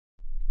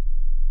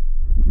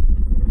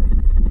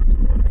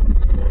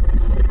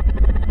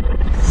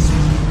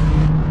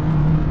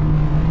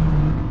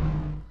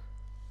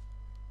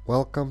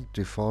Welcome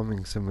to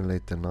Farming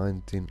Simulator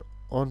 19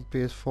 on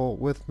PS4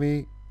 with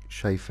me,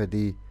 Chaff.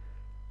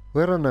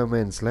 We're on No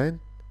Man's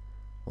Land.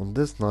 On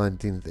this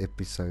 19th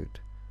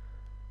episode,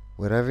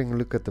 we're having a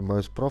look at the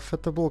most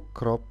profitable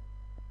crop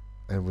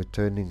and we're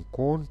turning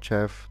corn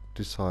chaff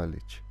to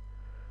silage,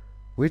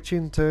 which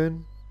in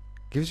turn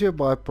gives you a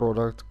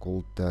byproduct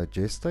called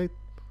Digestate,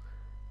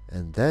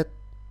 and that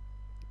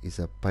is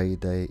a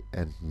payday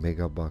and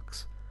mega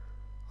bucks.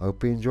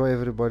 Hope you enjoy,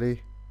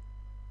 everybody.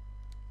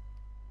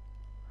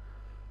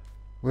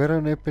 We're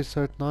on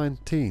episode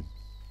 19.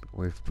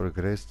 We've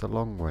progressed a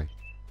long way.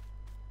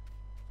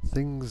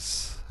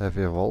 Things have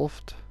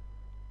evolved,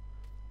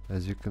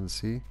 as you can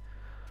see.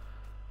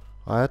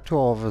 I had to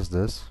harvest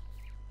this.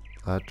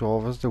 I had to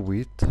harvest the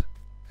wheat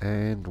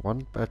and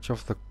one patch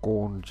of the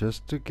corn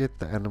just to get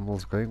the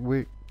animals going.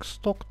 We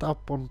stocked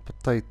up on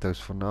potatoes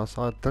for now,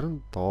 so I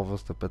didn't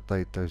harvest the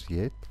potatoes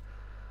yet.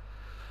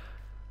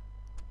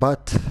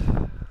 But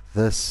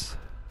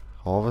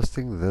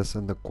harvesting this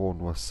and the corn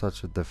was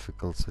such a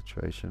difficult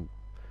situation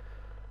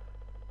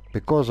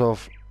because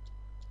of,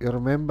 you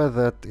remember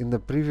that in the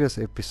previous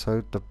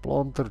episode the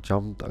planter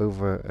jumped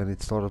over and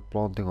it started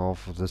planting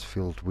half of this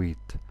field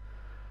wheat.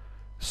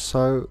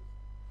 So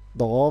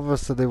the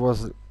harvester, there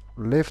was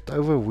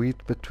leftover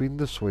wheat between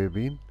the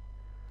soybean,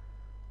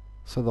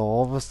 so the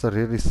harvester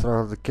really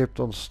struggled. It kept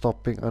on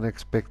stopping,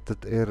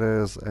 unexpected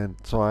errors, and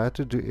so I had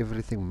to do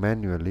everything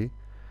manually.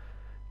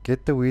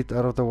 Get the wheat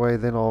out of the way,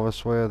 then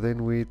harvest soya,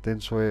 then wheat,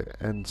 then soya,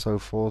 and so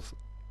forth.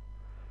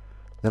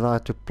 Then I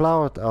had to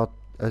plow it out.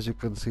 As you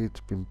can see, it's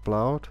been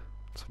plowed.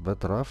 It's a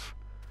bit rough.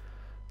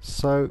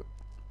 So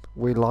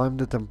we limed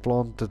it and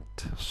planted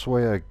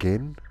soya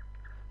again,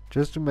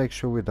 just to make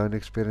sure we don't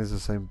experience the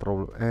same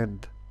problem.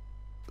 And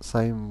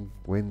same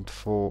went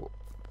for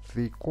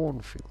the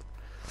cornfield.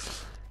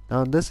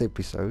 Now in this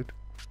episode,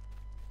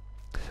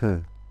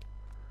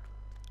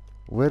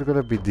 we're going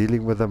to be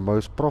dealing with the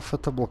most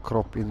profitable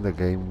crop in the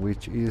game,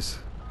 which is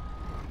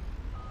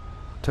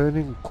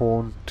turning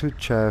corn to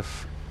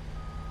chaff,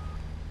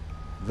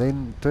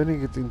 then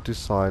turning it into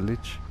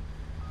silage,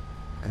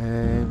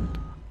 and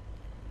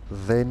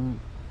then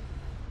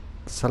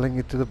selling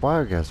it to the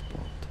biogas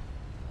plant.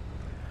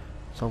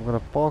 So I'm going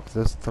to park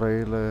this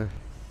trailer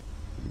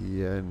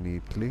here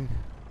neatly,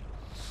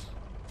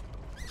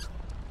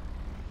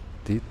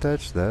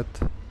 detach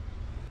that,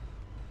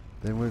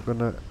 then we're going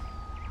to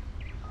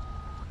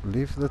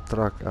leave the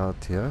truck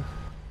out here,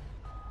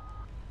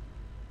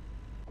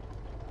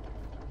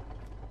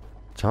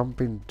 jump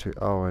into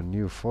our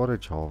new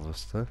forage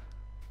harvester,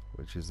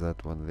 which is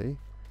that one there,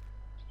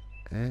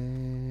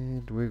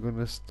 and we're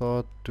gonna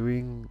start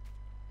doing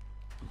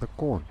the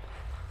corn.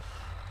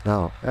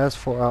 Now as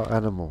for our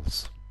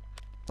animals,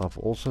 I've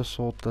also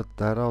sorted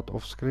that out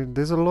off screen.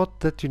 There's a lot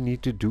that you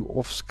need to do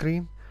off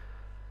screen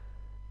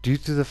due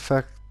to the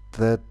fact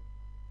that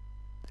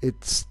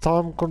it's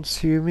time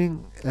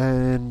consuming,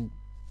 and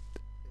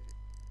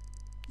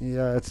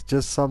yeah, it's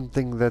just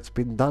something that's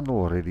been done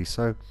already.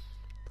 So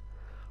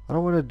I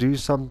don't want to do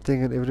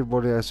something and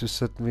everybody has to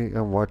sit me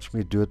and watch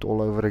me do it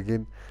all over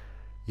again.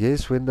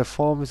 Yes, when the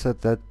farm is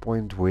at that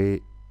point where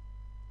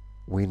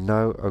we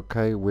know,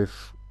 okay,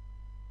 we've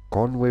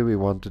gone where we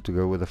wanted to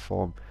go with the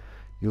farm,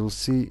 you'll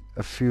see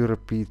a few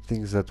repeat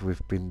things that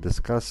we've been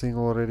discussing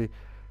already.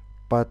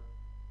 But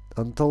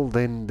until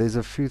then, there's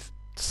a few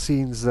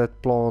scenes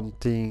that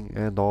planting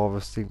and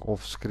harvesting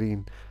off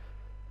screen,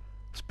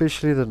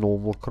 especially the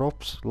normal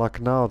crops.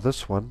 Like now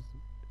this one,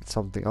 it's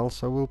something else,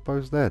 so we'll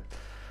post that.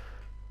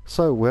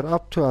 So we're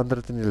up to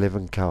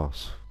 111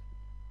 cows.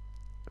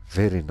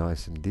 Very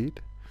nice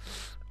indeed.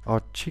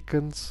 Our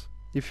chickens,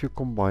 if you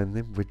combine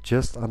them, we're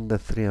just under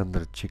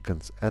 300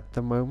 chickens at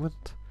the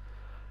moment.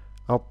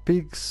 Our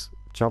pigs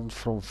jumped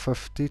from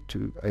 50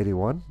 to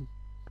 81,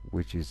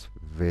 which is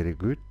very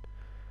good.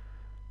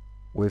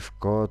 We've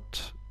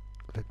got,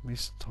 let me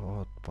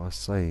start by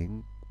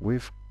saying,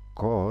 we've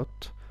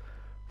got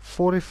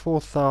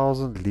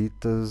 44,000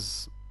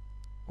 liters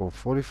or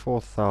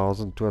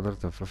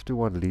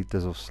 44,251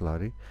 liters of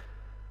slurry.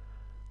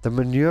 The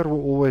manure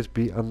will always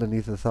be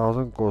underneath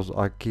 1,000 because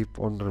I keep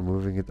on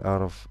removing it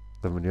out of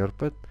the manure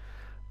pit.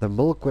 The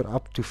milk we're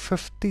up to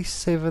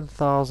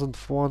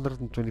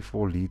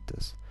 57,424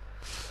 liters.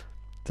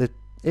 The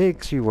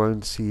eggs you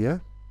won't see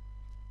here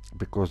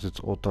because it's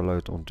auto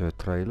load onto a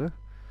trailer.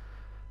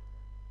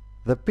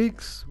 The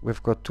pigs,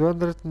 we've got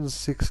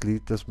 206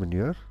 liters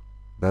manure.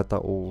 That I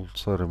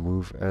also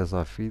remove as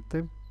I feed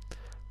them.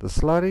 The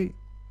slurry,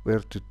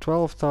 we're to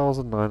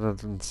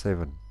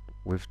 12,907.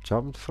 We've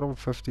jumped from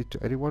 50 to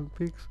 81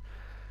 pigs.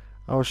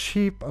 Our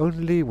sheep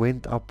only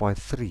went up by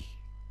 3.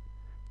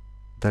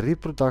 The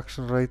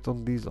reproduction rate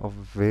on these are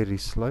very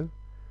slow.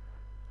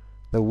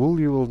 The wool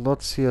you will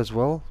not see as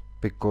well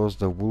because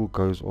the wool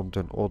goes onto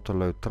an auto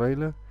load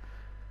trailer.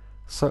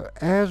 So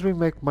as we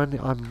make money,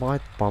 I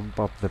might bump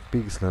up the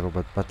pigs a little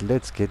bit, but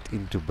let's get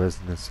into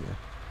business here.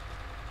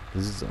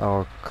 This is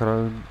our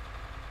Crone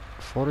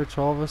forage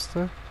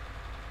harvester,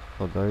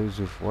 for those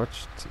who've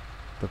watched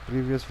the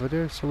previous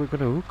video. So we're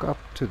going to hook up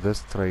to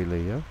this trailer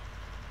here.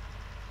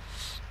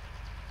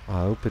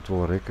 I hope it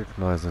will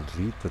recognize and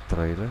read the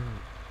trailer.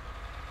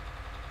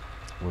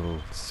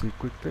 We'll see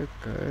quickly.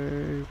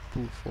 Okay,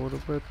 pull forward a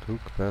bit,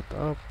 hook that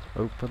up,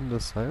 open the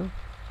sail.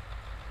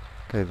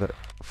 Okay,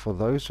 for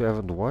those who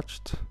haven't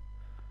watched,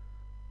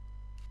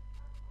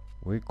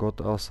 we got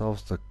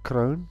ourselves the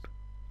Krone,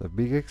 the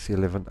Big X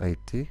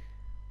 1180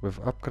 with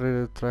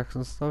upgraded tracks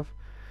and stuff.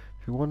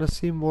 If you want to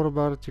see more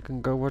about it, you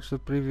can go watch the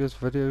previous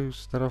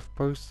videos that I've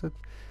posted.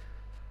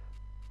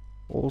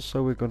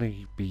 Also, we're going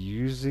to be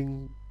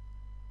using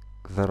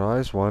the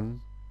Rise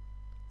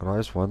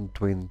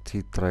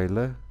 120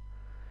 trailer.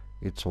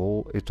 It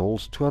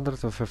holds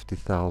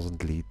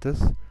 250,000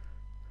 liters.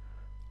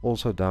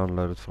 Also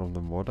downloaded from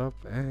the mod up,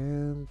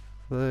 and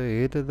the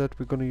header that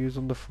we're going to use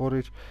on the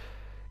forage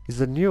is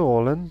the New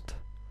Holland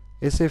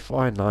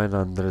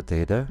SFI900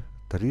 header.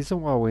 The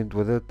reason why I went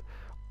with it,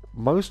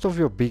 most of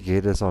your big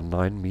headers are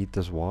 9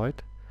 meters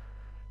wide,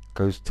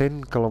 goes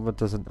 10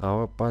 kilometers an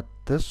hour, but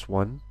this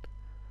one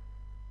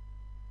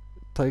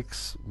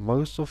takes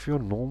most of your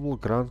normal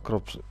ground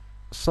crops.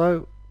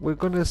 So we're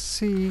gonna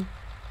see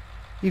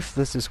if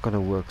this is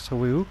gonna work. So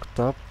we hooked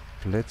up.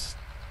 Let's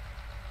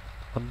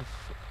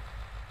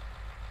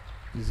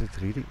is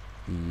it reading?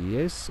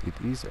 Yes, it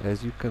is.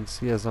 As you can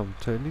see, as I'm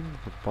turning,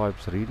 the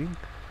pipe's reading.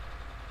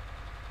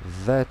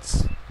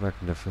 That's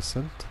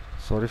magnificent.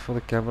 Sorry for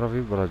the camera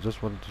view, but I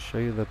just wanted to show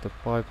you that the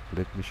pipe,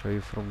 let me show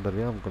you from the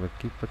rear. I'm gonna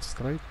keep it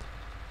straight.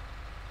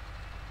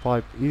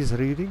 Pipe is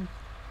reading.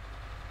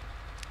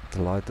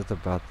 Delighted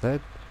about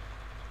that.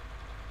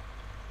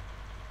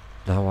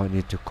 Now I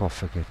need to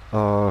cough again.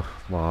 Oh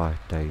my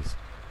days.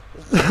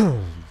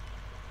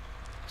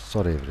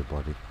 Sorry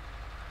everybody.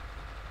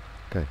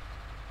 Okay,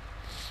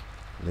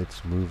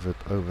 let's move it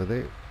over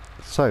there.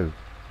 So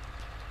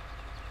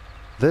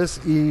this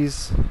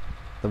is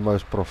the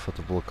most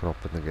profitable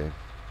crop in the game.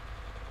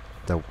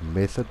 The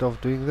method of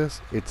doing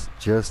this, it's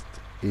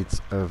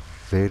a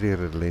very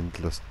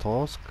relentless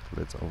task.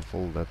 Let's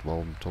unfold that while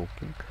I'm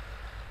talking.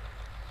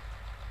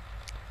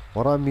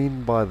 What I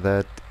mean by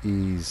that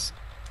is,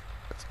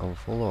 let's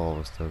unfold the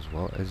harvester as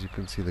well. As you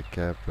can see, the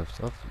cap lifts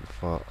up.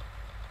 If I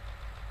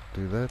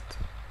do that,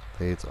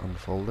 there it's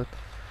unfolded.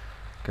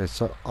 Okay,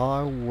 so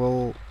I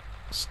will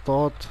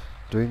start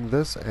doing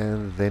this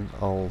and then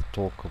I'll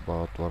talk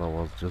about what I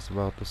was just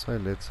about to say.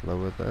 Let's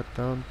lower that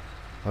down.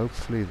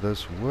 Hopefully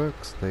this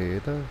works, the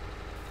header.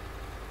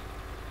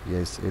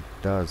 Yes, it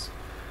does.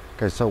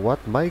 Okay, so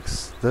what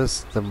makes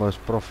this the most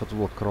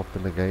profitable crop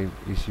in the game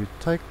is you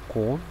take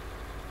corn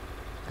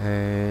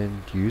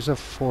and use a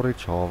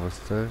forage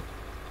harvester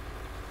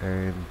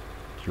and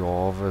you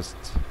harvest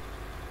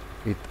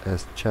it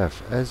as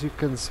chaff. As you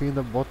can see in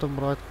the bottom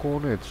right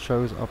corner, it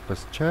shows up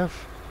as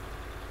chaff.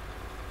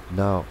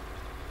 Now,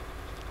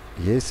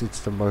 yes, it's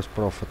the most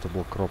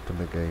profitable crop in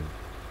the game,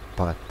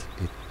 but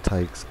it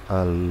takes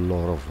a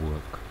lot of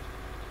work.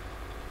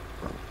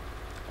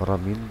 What I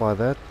mean by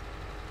that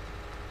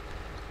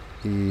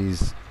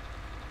is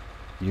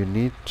you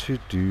need to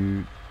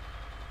do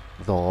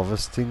the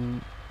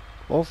harvesting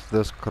of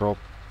this crop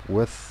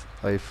with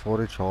a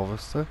forage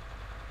harvester.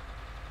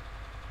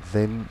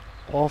 Then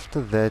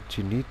after that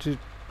you need to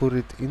put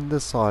it in the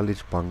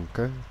silage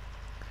bunker,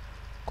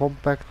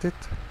 compact it,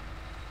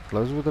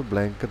 close with a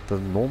blanket, the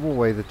normal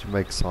way that you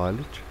make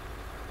silage,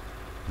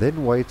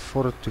 then wait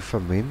for it to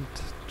ferment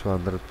to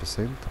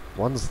 100%.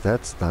 Once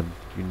that's done,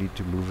 you need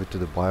to move it to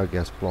the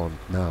biogas plant.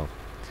 Now,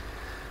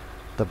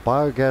 the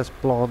biogas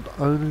plant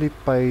only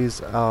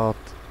pays out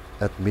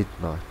at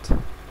midnight.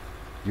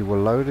 You will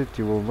load it,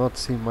 you will not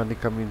see money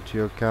come into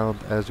your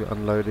account as you're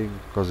unloading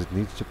because it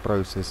needs to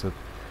process it.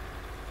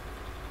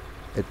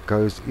 It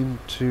goes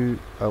into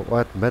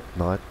at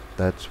midnight,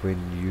 that's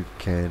when you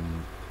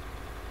can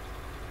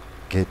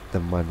get the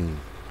money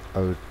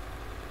owed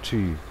to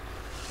you.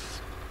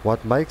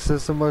 What makes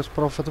this the most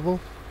profitable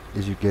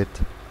is you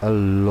get a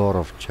lot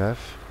of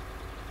chaff,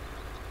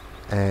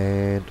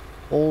 and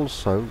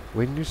also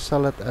when you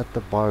sell it at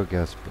the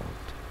biogas plant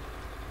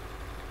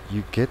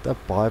you get a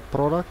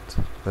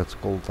byproduct that's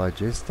called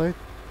Digestate,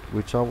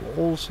 which I'll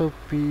also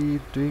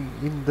be doing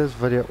in this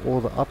video or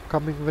the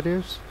upcoming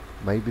videos,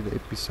 maybe the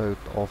episode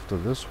after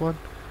this one,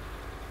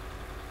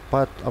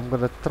 but I'm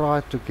gonna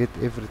try to get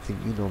everything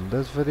in on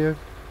this video.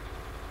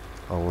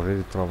 I will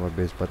really try my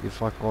best, but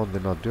if I can't,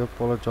 then I do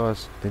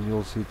apologize. Then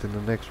you'll see it in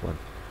the next one.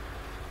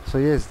 So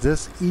yes,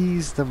 this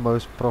is the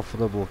most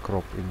profitable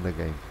crop in the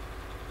game,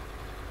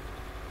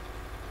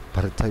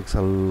 but it takes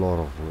a lot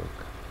of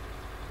work.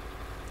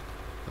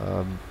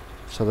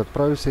 So the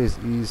process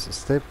is: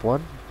 step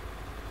 1,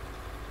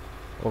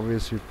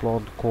 obviously you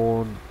plant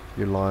corn,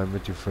 you lime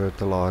it, you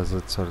fertilize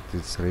it so that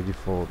it's ready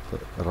for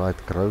the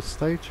right growth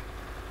stage.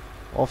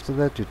 After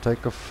that you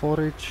take a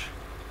forage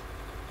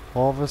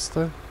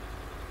harvester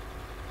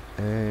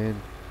and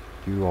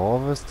you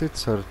harvest it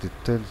so that it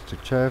turns to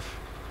chaff.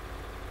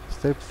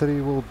 Step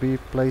 3 will be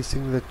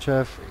placing the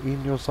chaff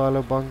in your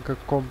silo bunker,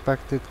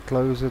 compact it,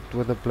 close it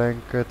with a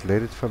blanket,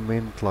 let it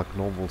ferment like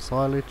normal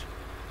silage,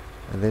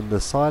 and then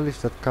the silage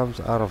that comes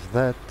out of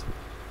that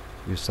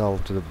you sell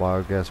to the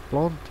biogas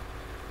plant.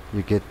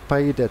 You get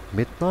paid at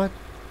midnight,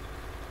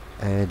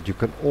 and you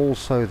can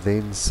also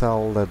then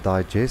sell the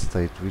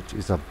digestate, which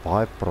is a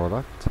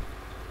byproduct.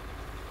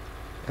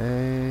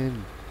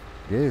 And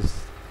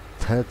yes,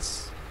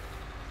 that's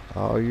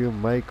how you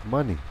make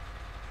money,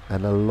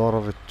 and a lot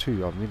of it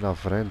too. I mean,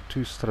 I've ran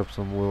 2 strips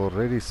and we're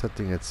already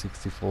sitting at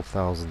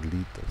 64,000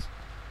 liters,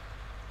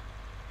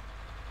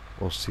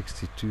 or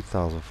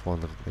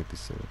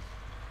 62,487.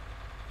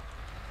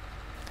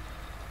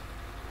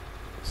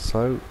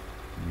 So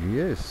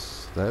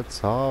yes, that's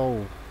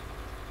how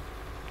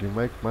you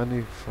make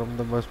money from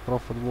the most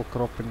profitable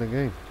crop in the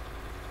game.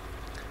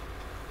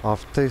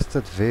 I've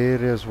tested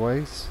various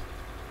ways.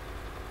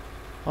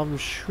 I'm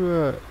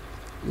sure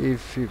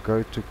if you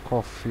go to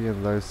coffee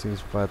and those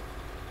things, but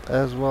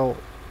as well,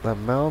 the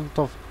amount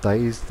of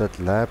days that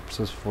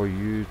lapses for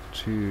you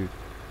to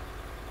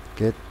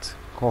get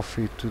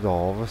coffee to the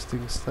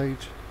harvesting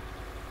stage,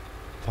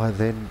 by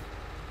then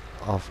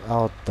I've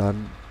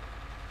outdone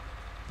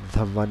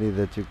the money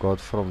that you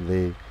got from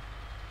there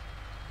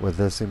with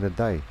this in a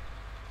day.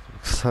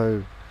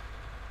 So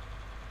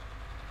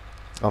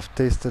I've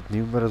tested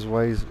numerous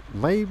ways.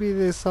 Maybe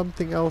there's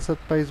something else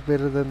that pays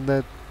better than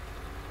that.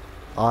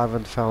 I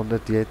haven't found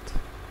it yet.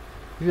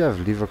 If you have,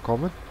 leave a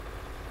comment.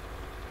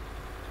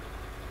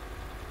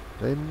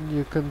 Then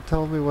you can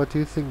tell me what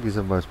you think is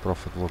the most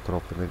profitable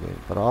crop in the game.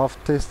 But I've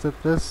tested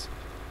this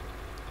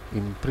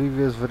in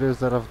previous videos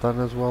that I've done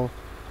as well.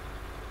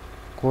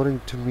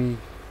 According to me,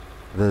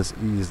 this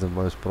is the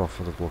most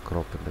profitable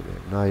crop in the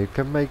game. Now you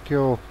can make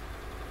your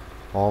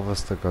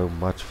harvester go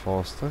much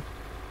faster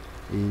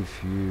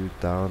if you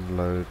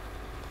download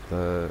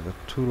the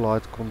tool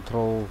light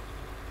control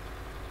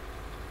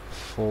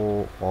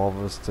for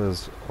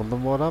harvesters on the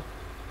mod up.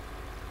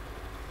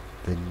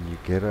 Then you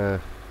get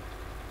a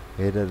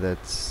header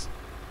that's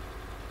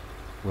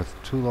with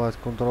tool light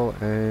control,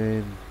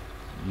 and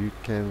you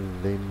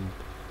can then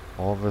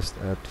harvest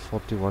at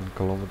 41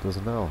 kilometers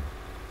an hour.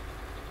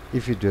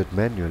 If you do it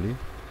manually,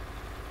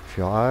 if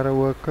you hire a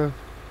worker,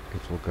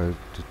 it will go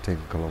to 10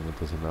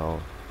 kilometers an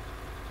hour.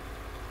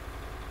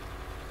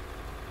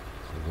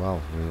 So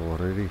wow, we're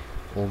already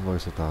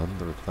almost at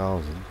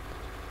 100,000,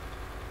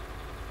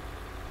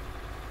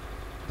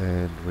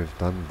 and we've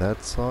done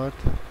that side,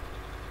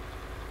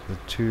 the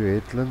 2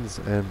 headlands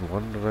and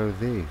 1 row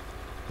there.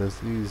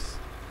 This is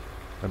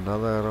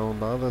another row on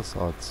the other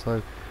side,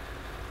 so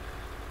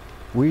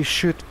we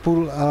should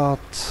pull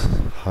out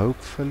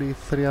hopefully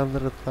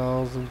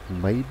 300,000,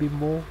 maybe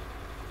more.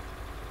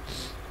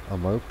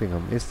 I'm hoping,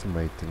 I'm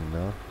estimating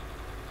now.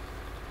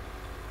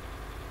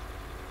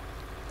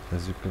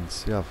 As you can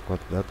see, I've got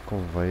that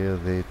conveyor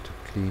there to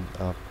clean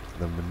up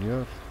the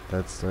manure.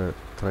 That's the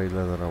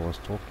trailer that I was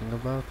talking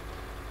about.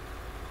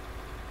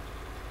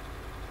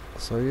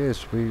 So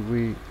yes,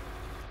 we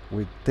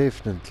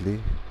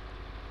definitely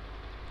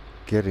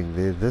getting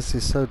there. This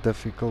is so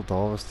difficult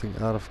harvesting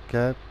out of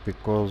cab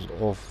because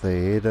of the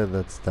header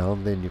that's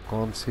down there and you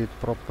can't see it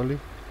properly.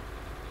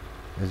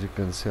 As you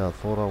can see, I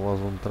thought I was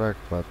on track,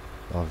 but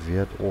I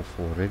veered off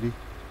already.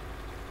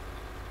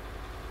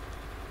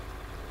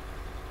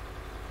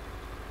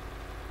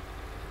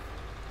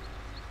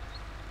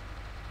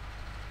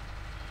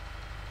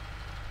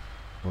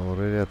 We're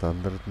already at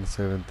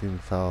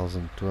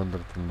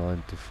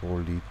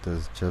 117,294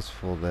 liters just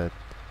for that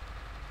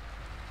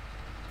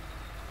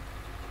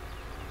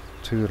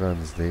 2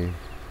 runs there.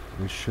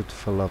 We should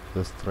fill up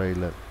this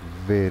trailer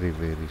very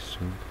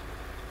soon.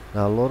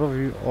 Now a lot of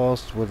you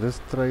asked, with this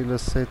trailer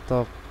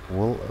setup,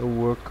 will a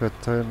worker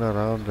turn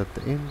around at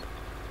the end?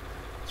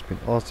 It's been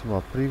asked in my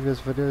previous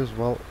videos.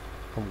 Well,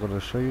 I'm going to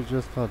show you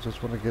just now. I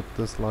just want to get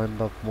this lined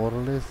up more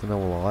or less, and I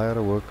will hire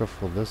a worker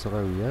for this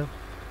row here.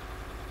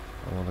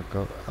 I want to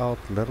go out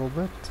a little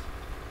bit,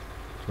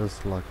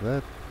 just like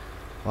that.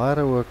 Hire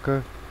a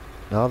worker.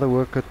 Now the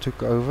worker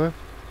took over.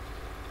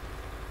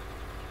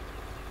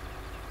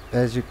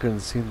 As you can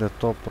see in the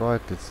top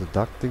right, it's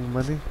deducting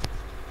money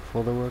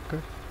for the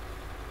worker.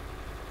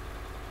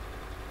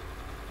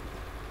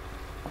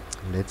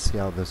 Let's see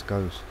how this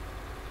goes.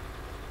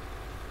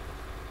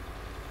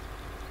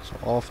 So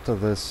after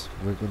this,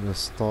 we're gonna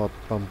start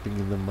pumping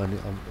in the money.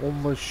 I'm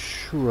almost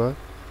sure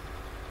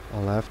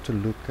I'll have to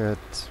look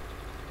at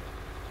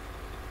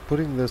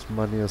putting this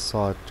money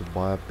aside to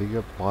buy a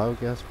bigger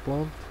biogas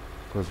plant,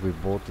 because we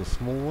bought a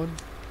small one.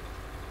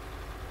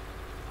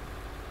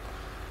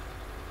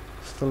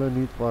 Still a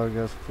neat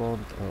biogas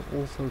plant.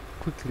 Also,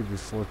 quickly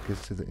before it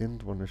gets to the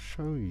end, want to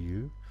show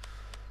you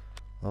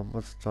how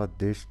much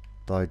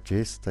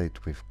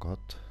digestate we've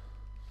got.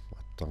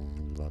 If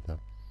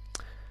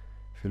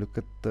you look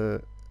at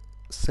the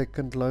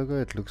second logo,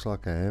 it looks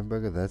like a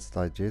hamburger. That's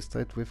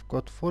digestate. We've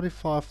got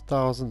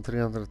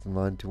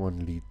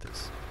 45,391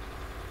 liters.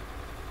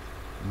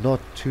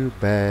 Not too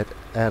bad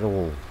at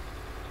all,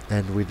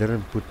 and we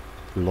didn't put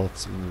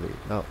lots in there.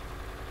 Now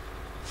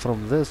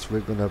from this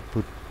we're gonna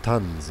put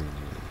tons in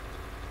there.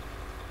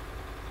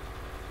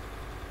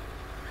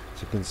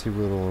 As you can see,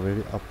 we're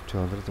already up to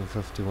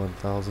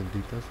 151,000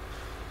 liters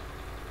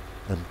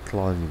and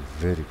climbing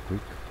very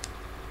quick.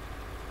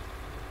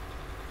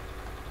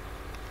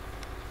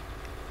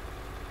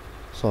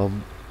 So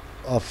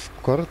I've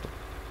got it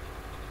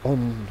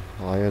on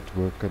hired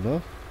worker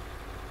now.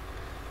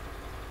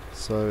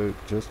 So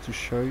just to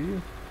show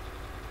you,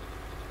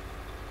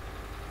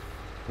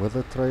 with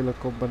a trailer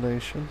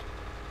combination,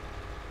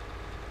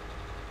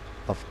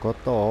 I've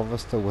got the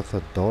harvester with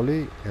a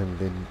dolly and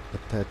then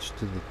attached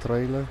to the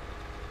trailer.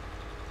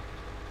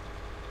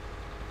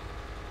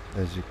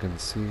 As you can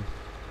see,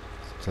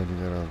 it's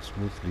turning around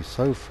smoothly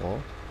so far.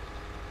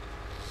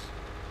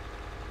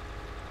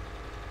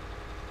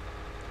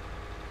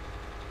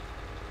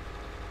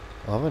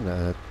 I haven't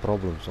had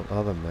problems on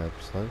other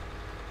maps though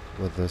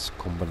with this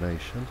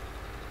combination,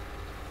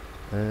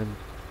 and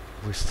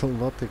we're still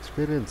not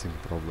experiencing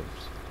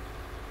problems.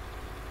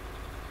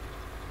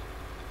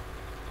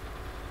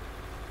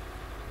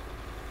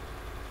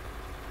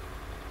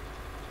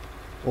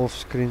 Off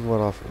screen, what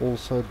I've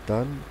also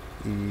done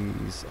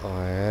is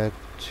I had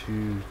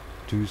to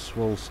do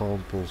swell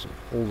samples of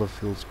all the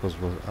fields because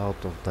we're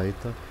out of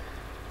data.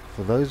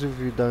 For those of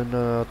you who don't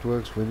know how it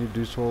works, when you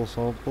do soil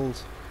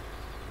samples,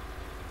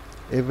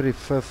 every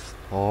 5th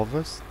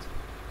harvest,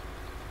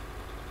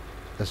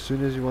 as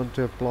soon as you want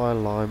to apply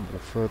lime or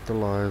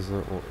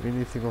fertilizer or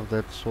anything of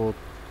that sort,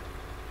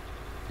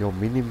 your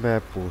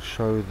mini-map will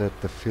show that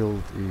the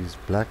field is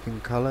black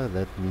in color.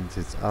 That means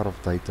it's out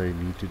of data, you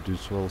need to do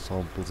soil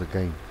samples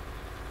again.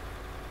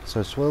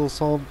 So soil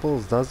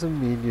samples doesn't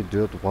mean you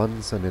do it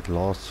once and it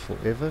lasts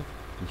forever.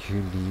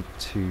 You need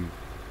to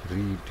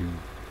redo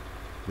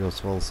your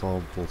soil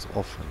samples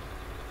often.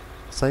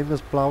 Same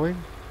as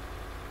plowing.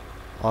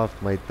 I've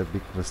made the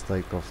big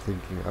mistake of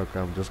thinking,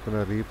 okay, I'm just going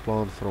to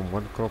replant from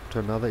one crop to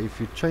another. If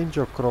you change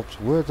your crops,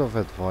 word of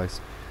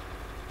advice,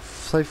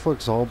 say for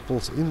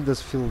examples, in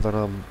this field that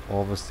I'm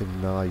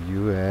harvesting now,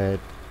 you had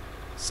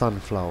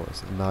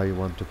sunflowers and now you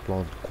want to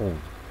plant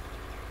corn.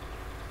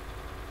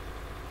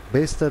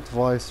 Best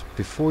advice,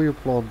 before you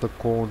plant the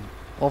corn,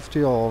 after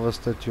you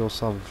harvested your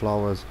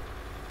sunflowers,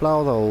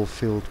 plow the whole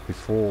field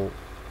before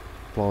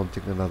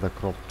planting another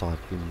crop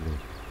type in there.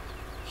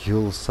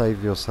 You'll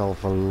save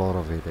yourself a lot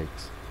of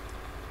headaches.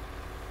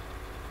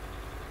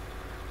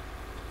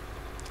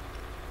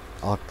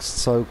 I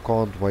so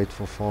can't wait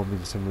for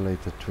Farming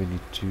Simulator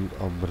 22.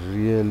 I'm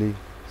really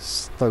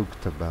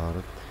stoked about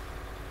it.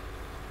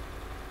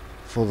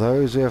 For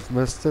those who have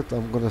missed it,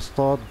 I'm going to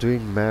start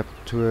doing map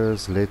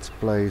tours, let's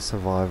play,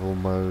 survival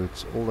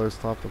modes, all those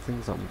type of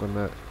things. I'm going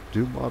to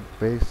do my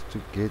best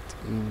to get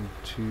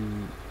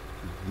into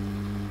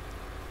the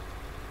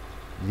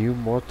new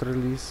mod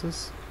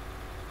releases.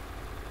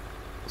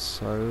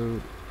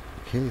 So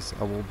yes,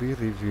 I will be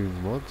reviewing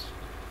mods,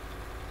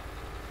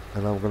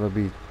 and I'm gonna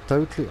be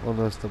totally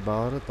honest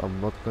about it. I'm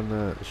not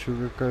gonna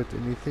sugarcoat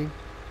anything.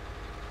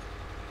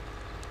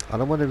 I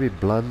don't want to be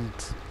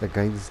blunt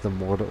against the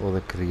modder or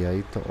the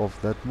creator of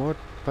that mod,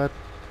 but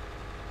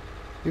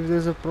if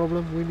there's a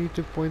problem, we need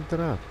to point it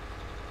out.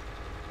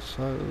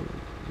 So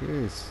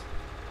yes,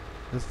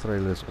 this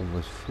trailer is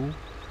almost full.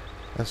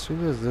 As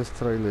soon as this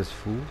trailer is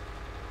full,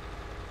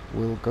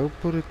 we'll go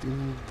put it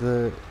in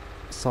the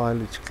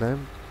silage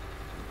clamp.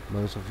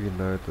 Most of you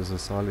know it as a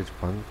silage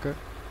bunker,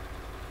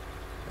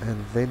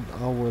 and then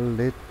I will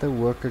let the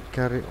worker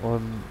carry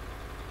on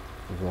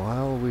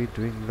while we're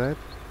doing that,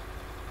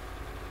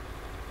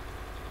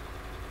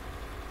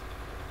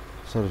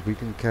 so that we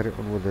can carry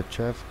on with the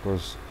chaff,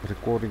 because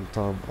recording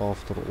time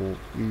after all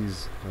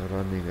is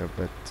running a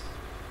bit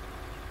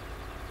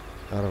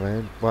out of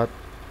hand. But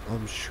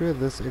I'm sure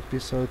this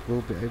episode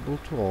will be able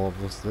to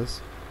harvest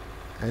this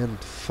and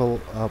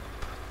fill up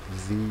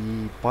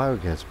the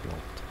biogas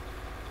plant.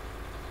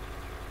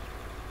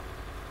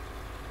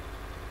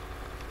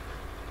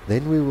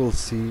 Then we will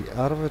see,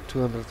 out of a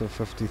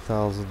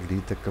 250,000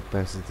 litre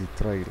capacity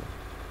trailer,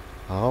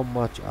 how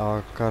much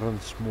our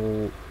current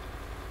small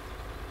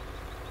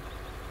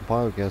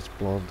biogas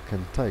plant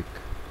can take.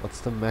 What's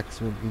the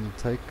maximum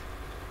intake?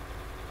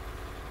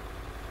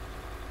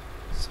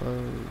 So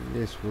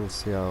yes, we'll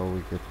see how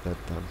we get that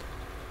done.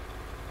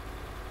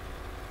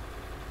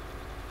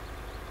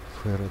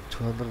 We're at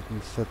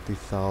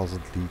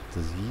 230,000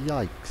 litres.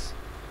 Yikes!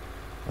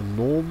 A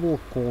normal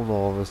corn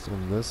harvest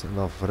on this, and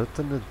I've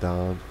written it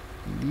down,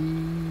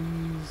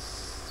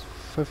 is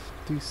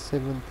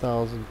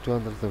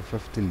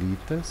 57,250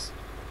 litres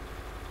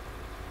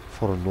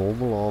for a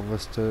normal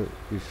harvester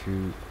if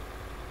you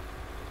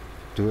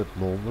do it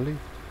normally.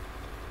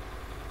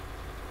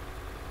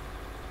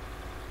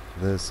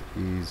 This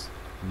is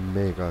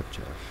mega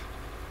chaff.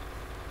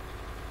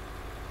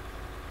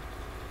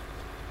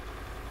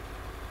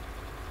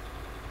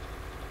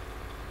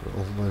 We're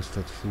almost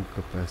at full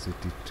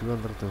capacity,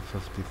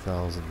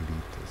 250,000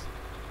 litres.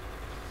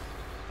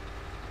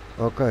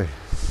 Okay,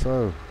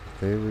 so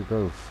there we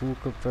go, full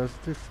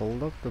capacity,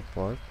 filled up the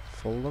pipe,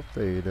 filled up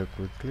the header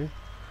quickly.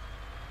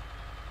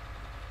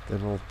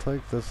 Then I'll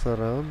take this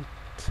around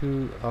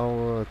to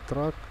our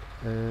truck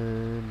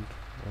and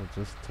I'll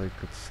just take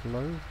it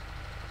slow.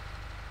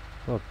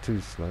 Not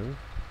too slow,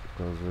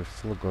 because we've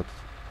still got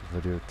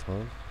video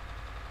time.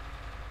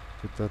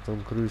 Put that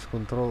on cruise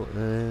control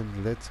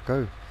and let's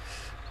go.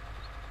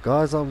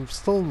 Guys, I'm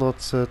still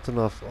not certain.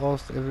 I've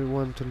asked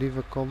everyone to leave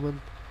a comment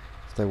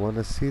if they want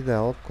to see the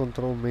help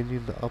control menu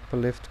in the upper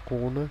left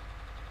corner.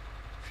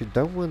 If you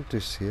don't want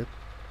to see it,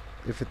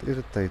 if it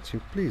irritates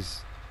you,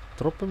 please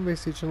drop a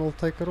message and I'll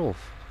take it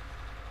off.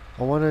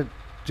 I want to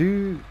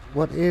do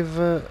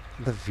whatever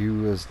the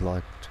viewers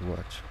like to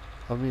watch.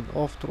 I mean,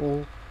 after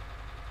all,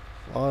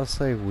 if I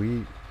say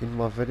we in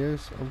my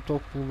videos, I'm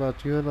talking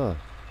about you and I.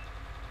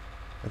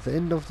 At the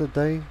end of the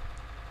day,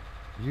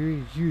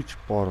 you're a huge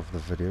part of the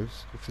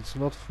videos. If it's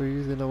not for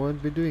you, then I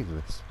won't be doing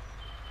this.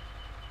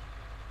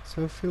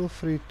 So feel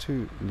free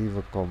to leave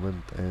a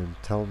comment and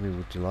tell me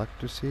would you like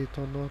to see it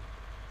or not.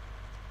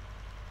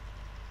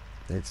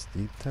 Let's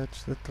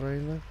detach the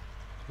trailer.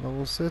 I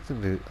will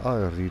certainly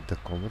read the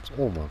comments,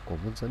 all my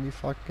comments, and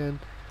if I can,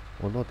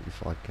 or not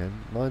if I can,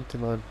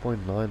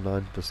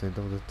 99.99%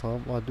 of the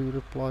time I do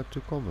reply to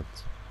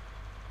comments.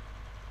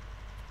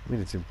 I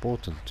mean, it's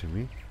important to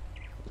me.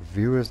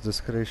 Viewers'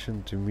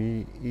 discretion to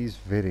me is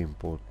very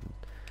important.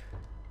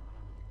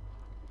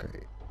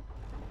 Okay,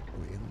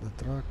 we're in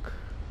the truck.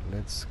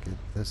 Let's get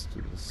this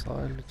to the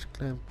silage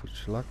clamp,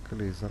 which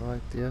luckily is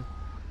right here.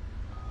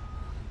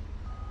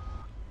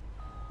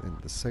 In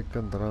the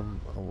second run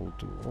I will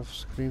do off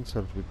screen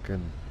so that we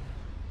can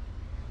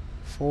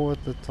forward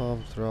the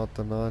time throughout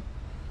the night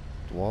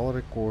while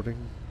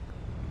recording.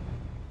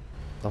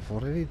 I've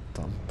already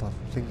dumped, I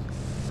think,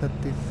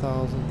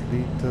 30,000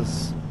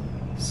 liters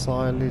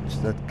silage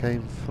that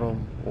came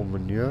from, or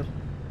manure,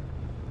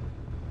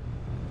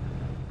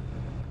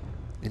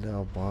 in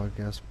our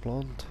biogas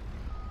plant.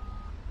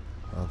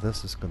 Now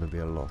this is going to be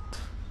a lot,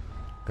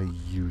 a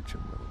huge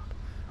amount.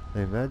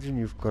 Now imagine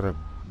you've got a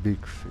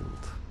big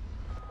field.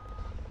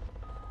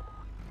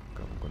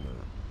 I'm going to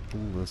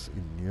pull this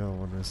in here. I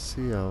want to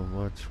see how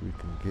much we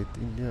can get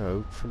in here,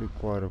 hopefully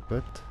quite a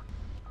bit.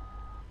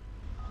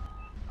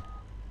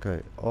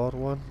 Okay,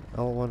 R1,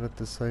 L1 at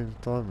the same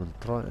time and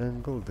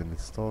triangle, then it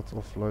starts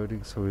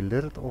offloading. So we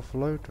let it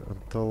offload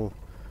until,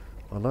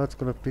 I know it's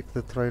going to pick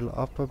the trailer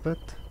up a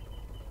bit,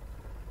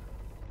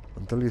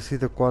 until you see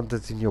the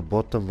quantity in your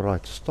bottom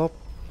right. Stop,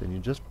 then you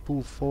just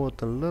pull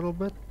forward a little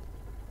bit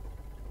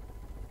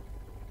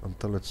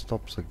until it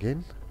stops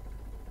again.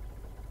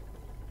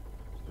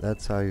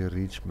 That's how you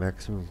reach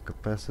maximum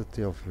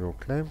capacity of your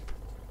clamp.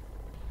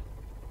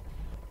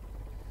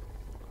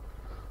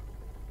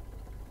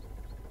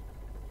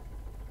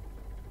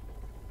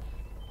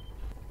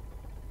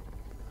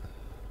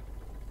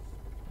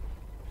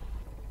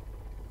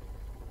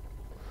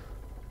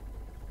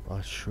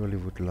 I surely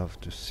would love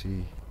to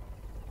see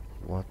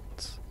what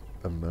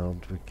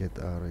amount we get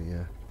out of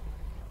here.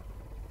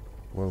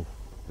 Whoa,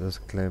 this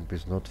clamp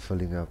is not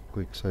filling up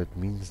quick, so it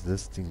means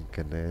this thing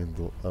can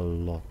handle a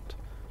lot.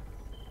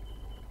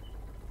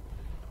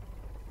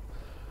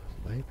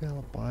 Maybe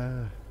I'll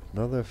buy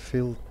another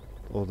field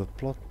or the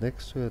plot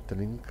next to it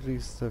and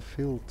increase the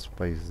field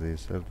space there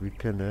so that we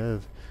can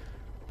have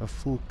a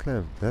full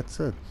clamp. That's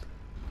it.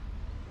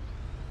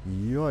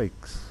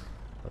 Yikes.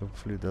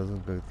 Hopefully it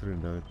doesn't go through.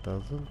 No, it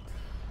doesn't.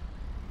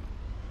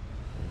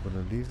 I'm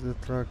gonna leave the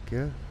truck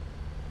here.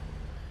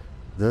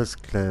 This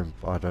clamp,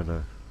 I don't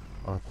know.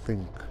 I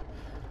think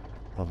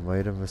I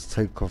made a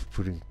mistake of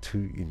putting 2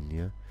 in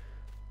here,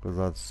 because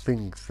I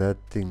think that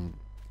thing,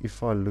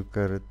 if I look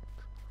at it,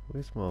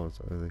 where's my mouse?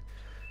 Oh, there.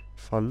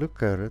 If I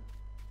look at it,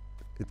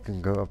 it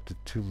can go up to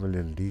 2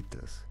 million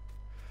liters.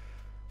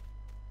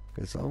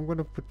 Okay, so I'm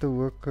gonna put the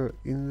worker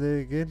in there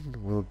again.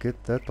 We'll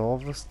get that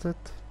harvested.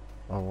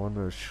 I want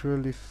to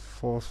surely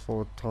fast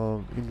forward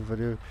time in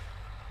video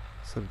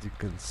so that you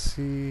can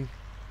see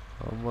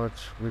how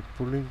much we're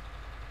pulling.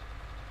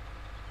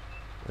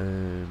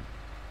 And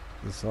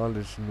the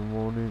silage in the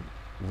morning,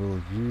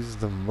 we'll use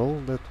the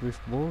mill that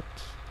we've bought.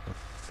 I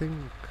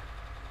think,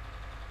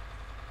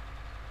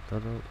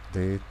 don't know,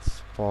 there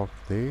it's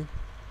parked there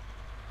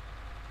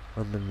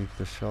underneath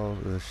the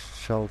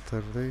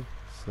shelter there,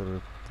 so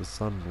that the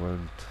sun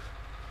won't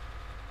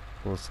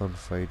cause sun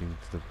fading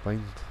to the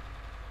paint.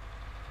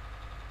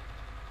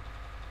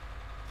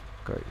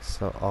 Okay,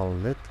 so I'll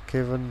let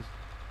Kevin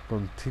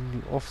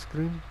continue off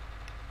screen.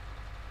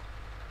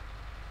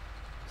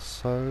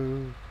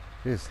 So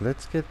yes,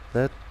 let's get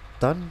that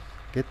done,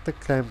 get the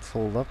clamp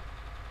filled up,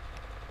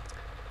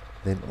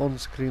 then on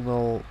screen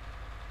I'll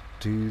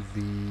do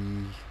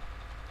the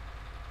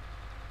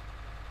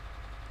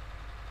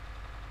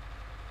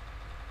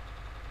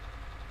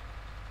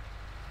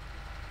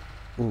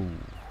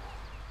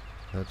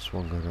that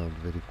swung around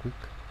very quick.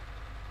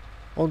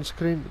 On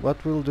screen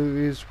what we'll do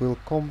is we'll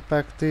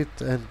compact it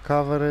and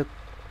cover it,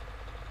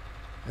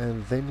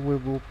 and then we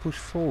will push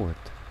forward.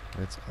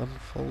 Let's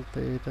unfold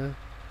the header.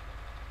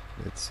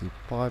 Let's see,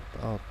 pipe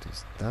out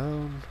is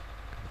down,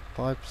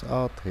 pipes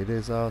out,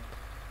 headers out.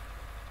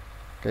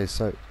 Okay,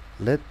 so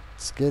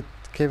let's get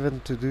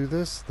Kevin to do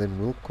this, then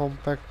we'll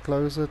compact,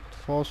 close it,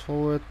 fast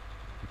forward,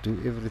 do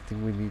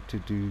everything we need to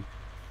do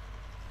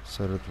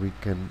so that we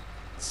can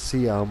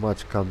see how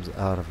much comes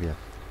out of here.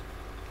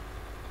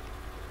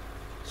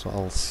 So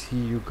I'll see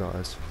you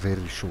guys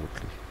very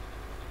shortly.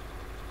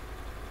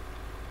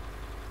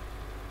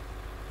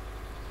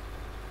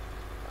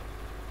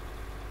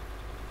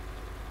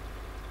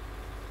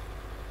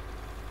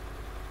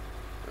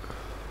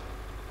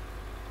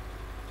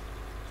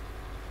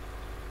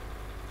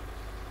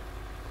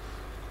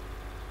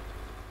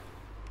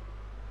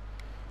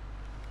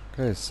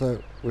 Okay,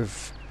 so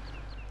we've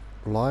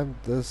limed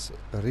this,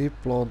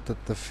 replanted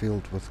the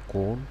field with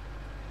corn.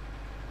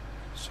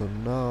 So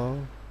now,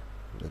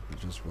 let me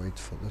just wait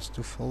for this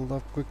to fold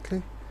up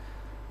quickly.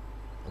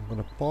 I'm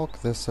gonna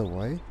park this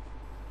away.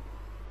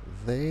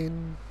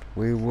 Then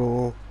we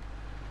will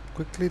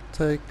quickly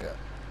take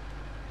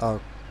our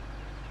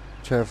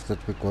chaff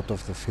that we got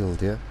off the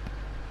field here,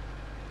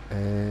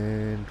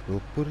 and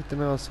we'll put it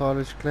in our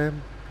silage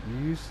clamp.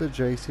 Use the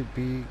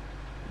JCB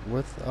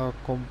with our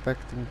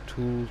compacting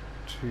tool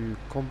to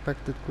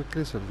compact it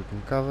quickly so that we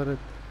can cover it,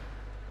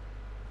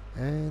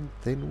 and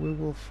then we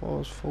will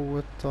fast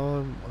forward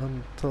time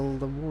until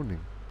the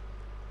morning.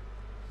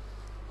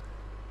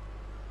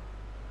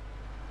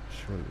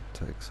 Surely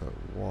takes a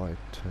wide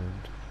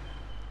turn.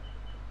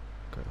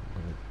 Okay, I'm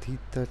going to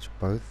detach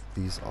both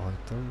these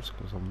items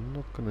because I'm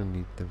not going to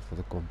need them for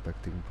the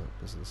compacting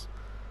purposes.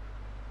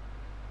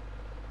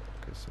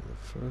 Okay, so the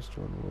first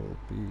one will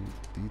be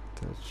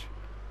detach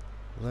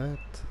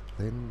that,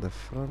 then the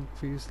front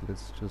piece,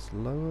 let's just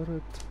lower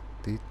it,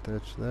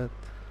 detach that,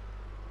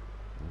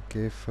 and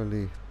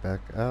carefully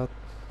back out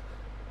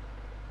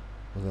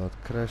without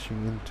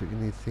crashing into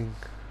anything.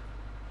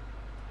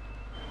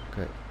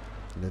 Okay,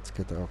 let's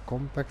get our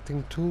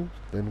compacting tool,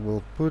 then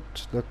we'll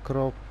put the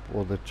crop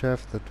or the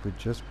chaff that we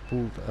just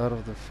pulled out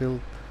of the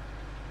field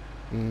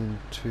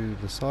into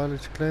the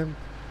silage clamp,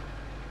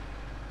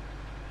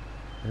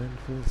 and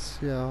we'll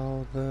see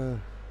how the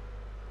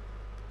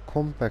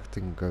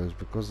compacting goes,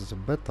 because it's a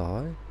bit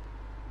high.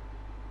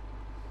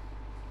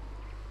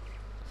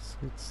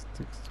 See, it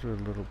sticks through a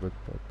little bit,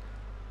 but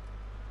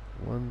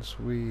once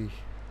we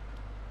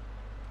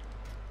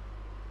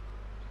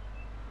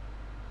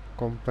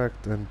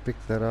compact and pick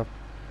that up,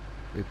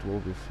 it will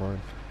be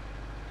fine.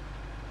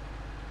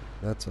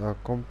 That's our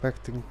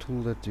compacting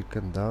tool that you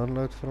can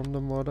download from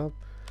the mod up.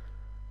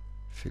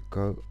 If you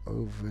go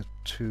over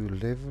to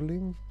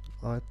leveling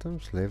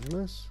items,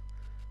 levelers,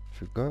 if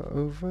you go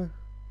over,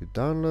 you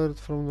download it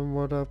from the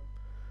mod up.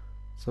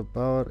 It's a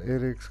Power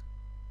RX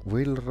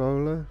wheel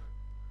roller.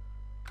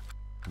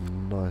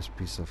 Nice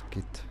piece of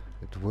kit.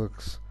 It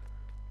works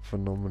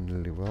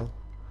phenomenally well.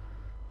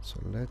 So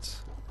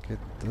let's get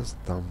this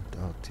dumped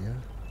out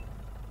here.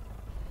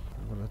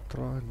 I'm gonna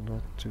try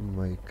not to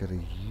make it a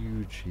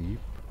huge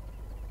heap.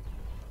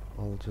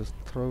 I'll just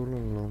troll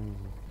along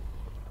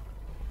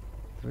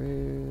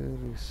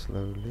very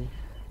slowly.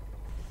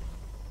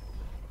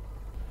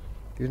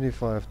 Even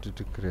if I have to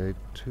create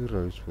 2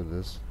 rows for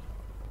this.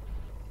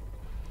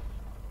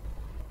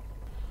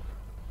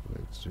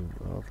 Let's zoom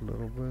out a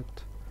little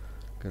bit.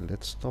 Okay,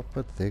 let's stop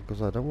it there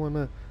because I don't want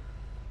to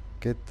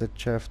get the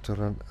chaff to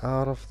run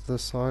out of the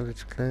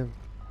silage clamp.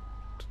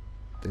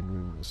 Then we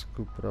must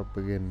scoop it up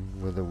again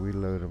with a wheel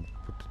loader and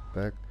put it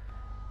back.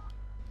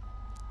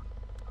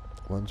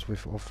 Once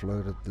we've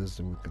offloaded this,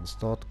 then we can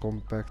start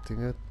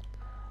compacting it.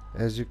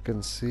 As you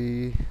can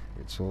see,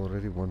 it's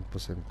already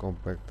 1%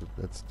 compacted.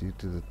 That's due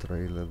to the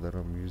trailer that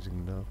I'm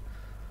using now.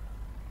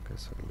 Okay,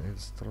 so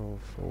let's stroll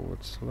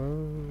forward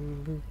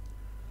slowly.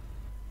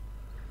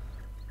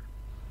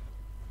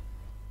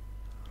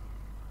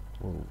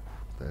 Oh,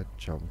 that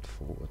jumped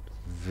forward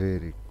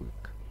very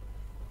quick.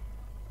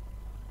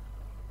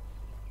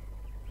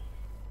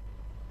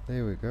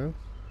 There we go.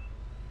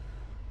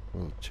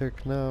 We'll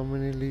check now how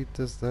many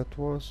liters that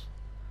was.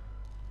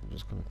 I'm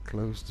just gonna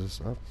close this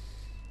up.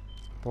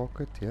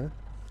 Pocket, yeah.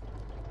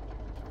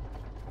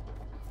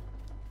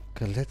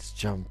 Okay, let's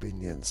jump in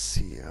here and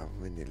see how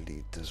many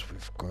liters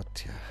we've got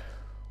here.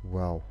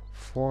 Wow,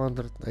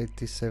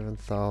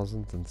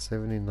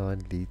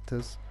 487,079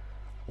 liters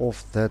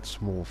off that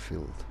small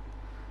field.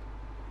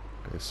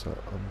 Okay, so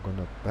I'm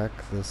gonna back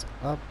this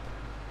up.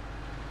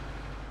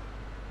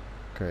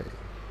 Okay,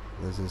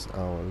 this is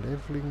our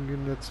leveling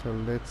unit, so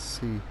let's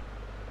see. I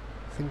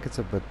think it's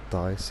a bit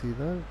dicey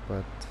though,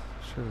 but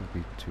shouldn't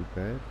be too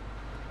bad.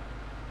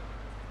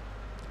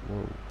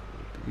 Whoa,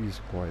 it is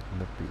quite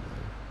nippy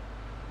though.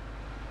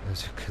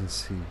 As you can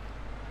see,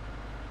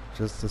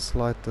 just the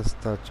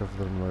slightest touch of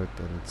the remote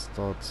and it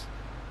starts.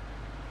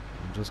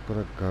 I'm just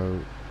gonna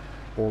go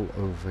all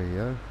over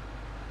here.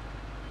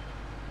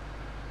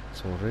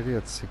 It's already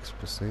at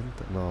 6%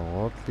 and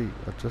I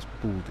just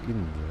pulled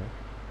in here.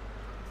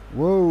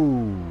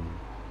 Whoa!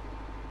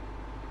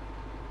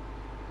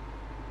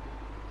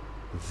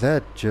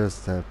 That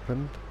just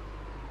happened.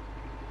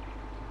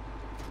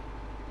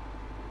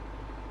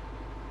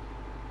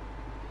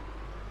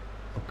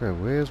 Okay,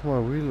 where's my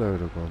wheel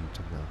loader gone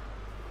to now?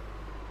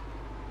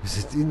 Is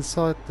it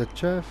inside the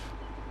chaff?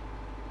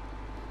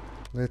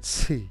 Let's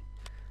see.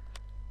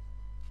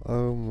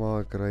 Oh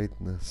my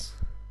greatness.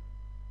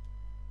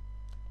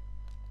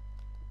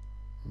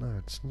 No,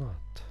 it's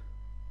not.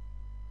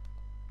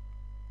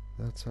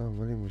 That's our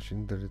milling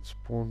machine. Did it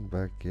spawn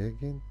back here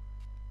again?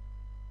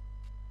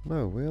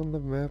 No, where on the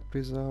map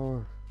is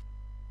our...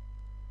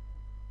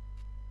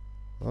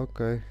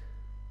 Okay.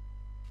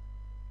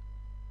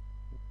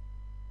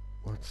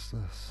 What's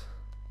this?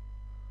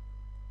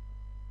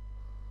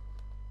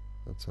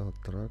 That's our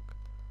truck.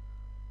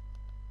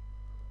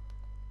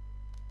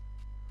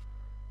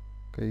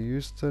 Okay,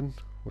 Houston,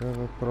 we have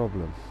a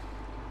problem.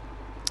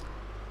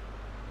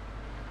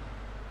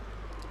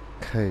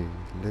 Okay,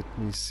 let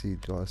me see,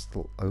 do I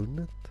still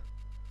own it?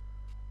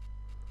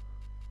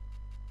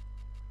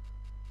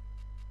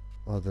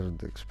 I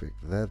didn't expect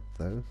that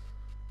though.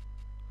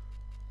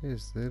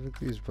 Yes, there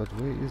it is, but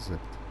where is it?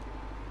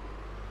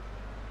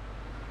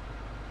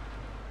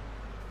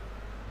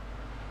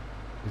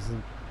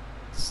 Isn't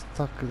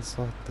stuck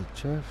inside the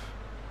chaff?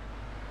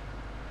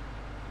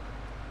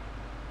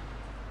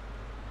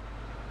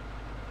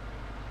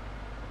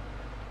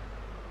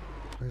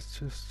 Let's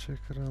just check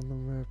around the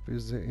map.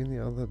 Is there any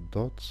other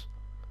dots?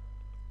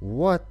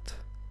 What?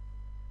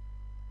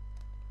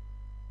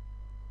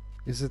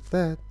 Is it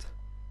that?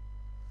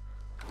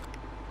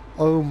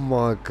 Oh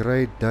my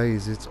great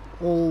days, it's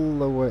all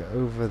the way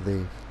over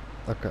there.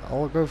 Okay,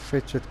 I'll go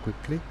fetch it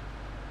quickly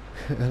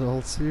and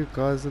I'll see you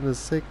guys in a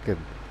second.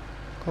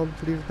 Can't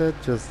believe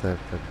that just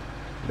happened.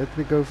 Let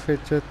me go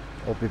fetch it.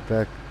 I'll be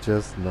back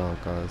just now,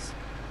 guys.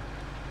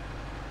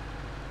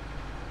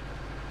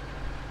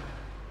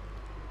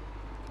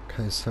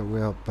 Okay, so we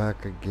are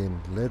back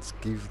again. Let's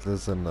give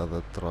this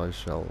another try,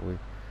 shall we?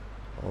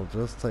 I'll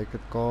just take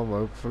it calm.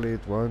 Hopefully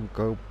it won't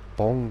go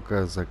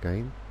bonkers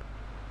again.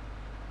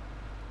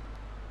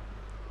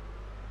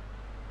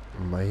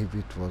 Maybe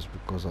it was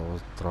because I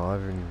was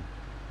driving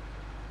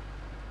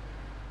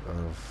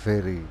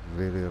very,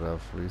 very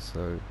roughly,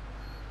 so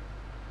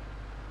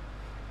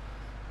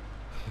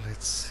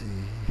let's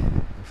see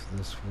if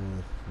this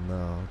will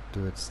now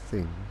do its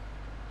thing.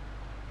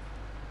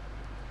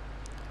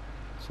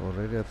 It's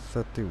already at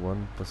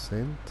 31%,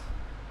 so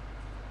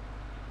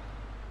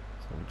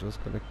I'm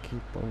just gonna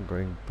keep on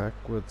going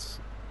backwards,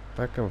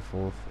 back and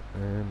forth,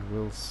 and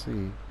we'll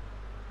see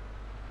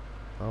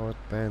how it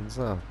pans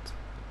out.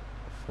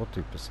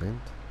 40%.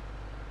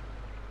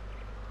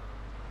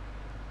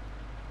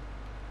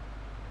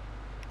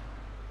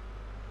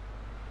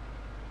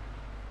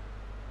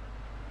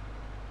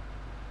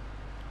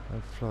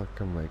 Hopefully I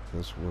can make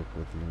this work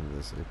within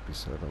this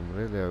episode. I'm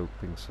really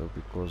hoping so,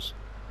 because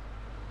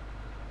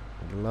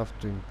I'd love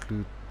to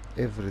include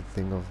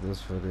everything of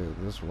this video,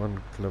 this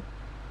one clip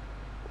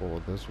or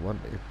this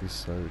one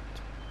episode.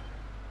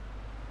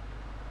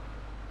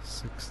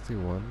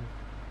 61.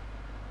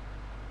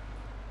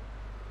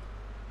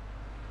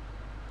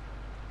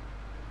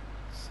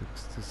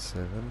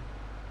 67.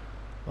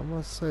 I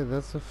must say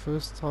that's the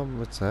first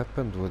time it's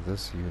happened with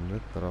this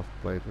unit that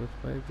I've played with.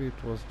 Maybe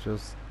it was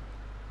just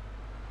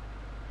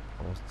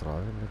I was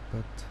driving a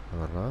bit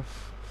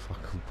rough, if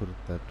I can put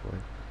it that way.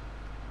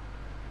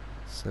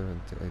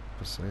 78%.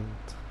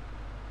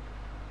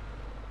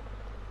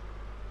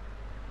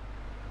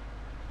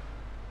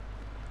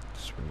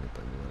 Swing it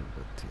a little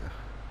bit here.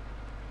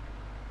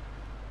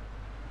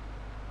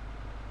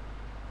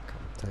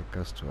 Can take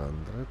us to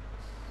 100.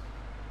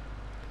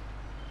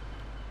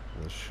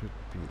 This should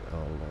be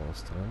our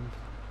last run.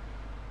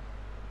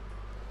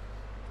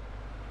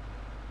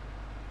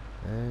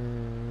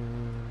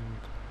 And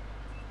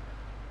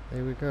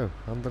there we go,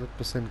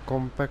 100%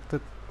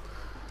 compacted.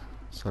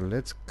 So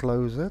let's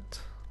close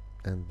it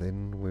and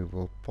then we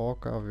will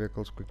park our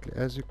vehicles quickly.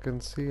 As you can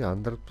see,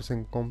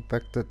 100%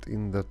 compacted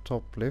in the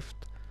top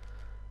left.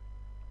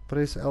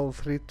 Press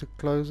L3 to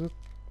close it.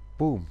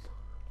 Boom,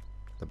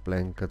 the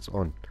blanket's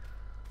on.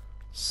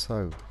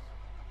 So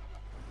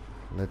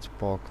let's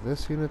park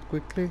this unit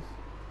quickly,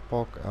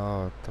 park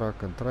our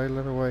truck and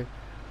trailer away,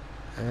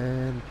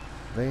 and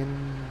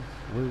then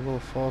we will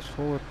fast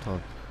forward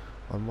time.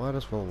 I might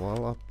as well,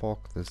 while I park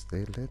this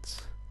there,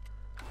 let's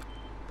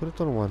put it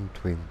on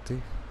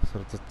 120 so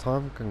that the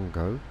time can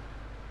go,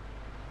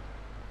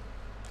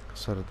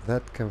 so that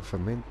that can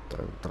ferment.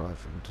 Don't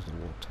drive into the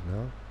water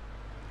now.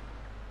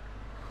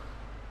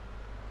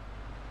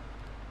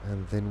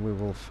 And then we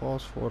will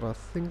fast forward. I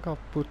think I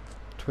put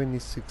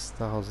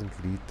 26,000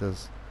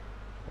 liters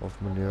of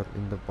manure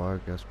in the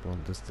biogas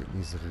plant. This thing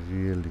is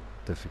really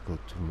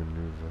difficult to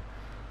maneuver.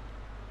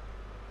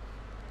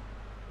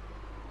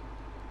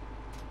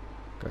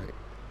 Okay,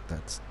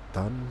 that's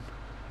done.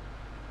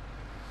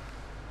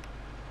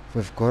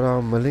 We've got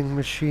our milling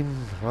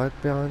machine right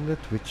behind it,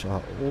 which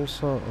I'm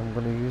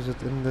going to use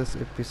it in this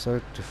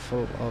episode to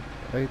fill up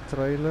a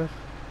trailer.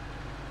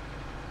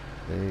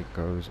 There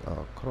goes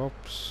our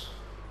crops.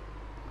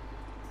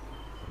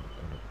 I'm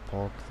going to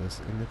park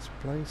this in its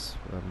place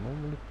where I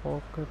normally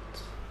park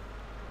it.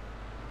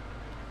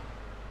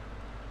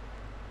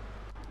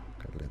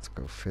 Okay, let's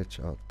go fetch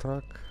our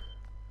truck,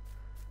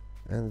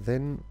 and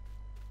then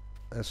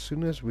as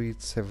soon as we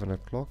hit 7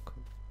 o'clock,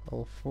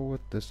 I'll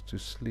forward this to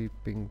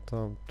sleeping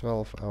time,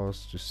 12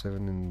 hours to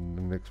 7 in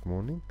the next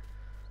morning.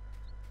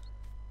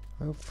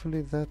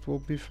 Hopefully that will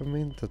be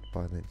fermented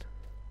by then.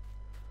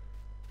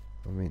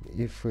 I mean,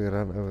 if we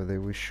run over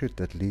there, we should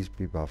at least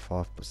be by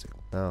 5%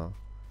 now,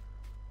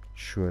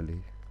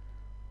 surely.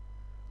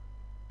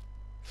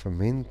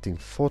 Fermenting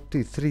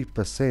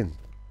 43%.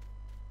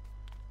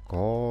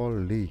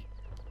 Golly.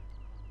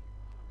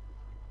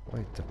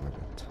 Wait a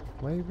minute.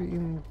 Maybe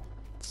in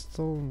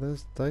still in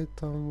this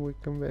daytime we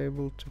can be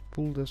able to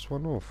pull this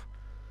one off.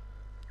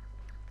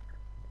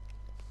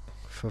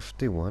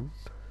 51.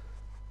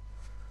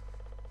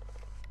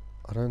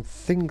 I don't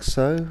think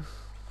so.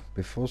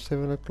 Before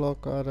 7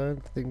 o'clock, I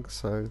don't think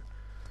so.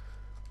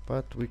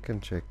 But we can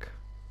check.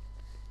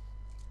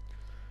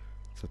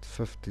 It's at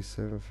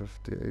 57,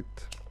 58.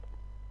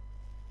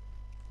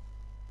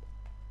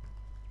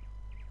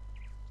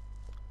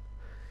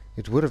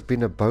 It would have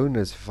been a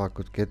bonus if I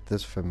could get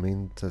this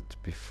fermented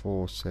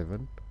before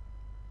 7.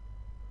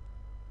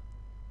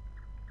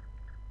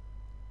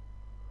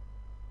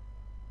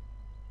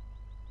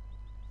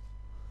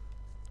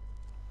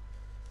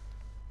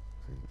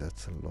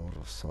 That's a lot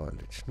of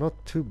silage. Not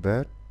too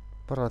bad,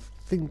 but I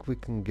think we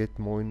can get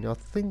more in. I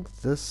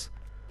think this,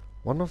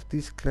 one of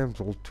these clams,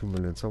 all 2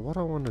 million. So what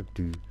I want to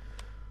do,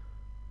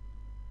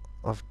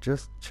 I've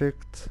just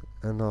checked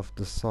and I've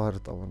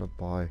decided I want to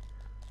buy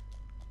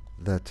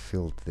that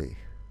field there.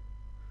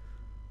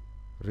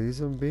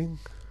 Reason being,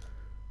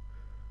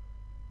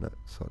 no,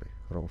 sorry,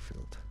 wrong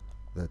field.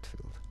 That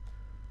field.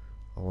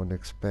 I want to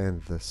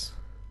expand this.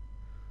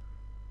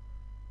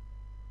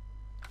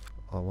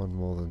 I want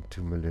more than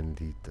 2 million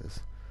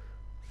liters.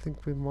 I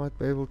think we might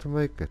be able to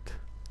make it.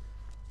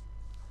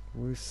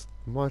 We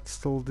might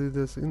still do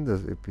this in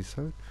this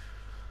episode.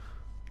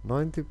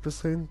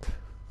 90%.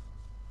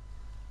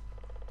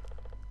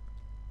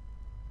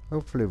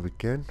 Hopefully we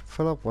can.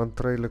 Fill up one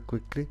trailer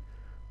quickly.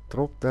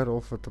 Drop that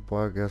off at the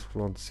biogas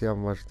plant. See how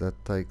much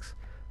that takes.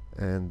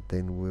 And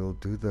then we'll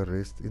do the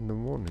rest in the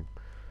morning.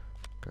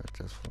 Okay,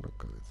 I just want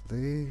to go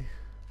there.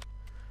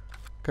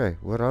 Okay,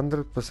 we're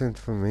 100%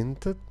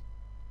 fermented.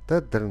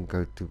 That didn't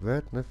go too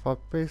bad. And if I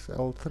press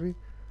L3,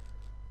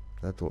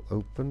 that will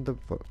open the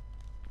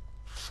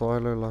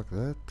silo like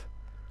that.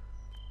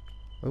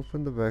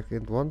 Open the back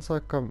end. Once I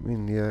come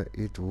in here,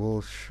 it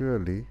will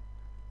surely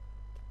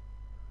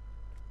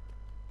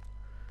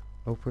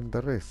open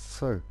the rest.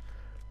 So,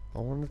 I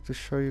wanted to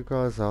show you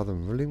guys how the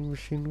milling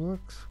machine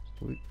works.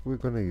 We're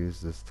going to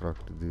use this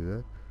truck to do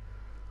that.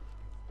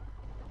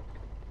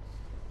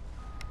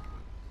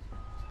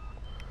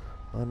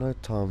 I know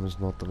time is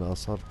not on our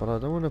side, but I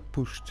don't want to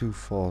push too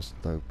fast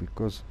though,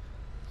 because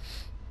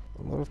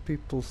a lot of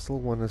people still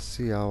want to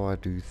see how I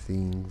do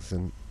things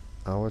and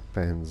how it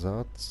pans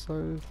out.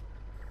 So,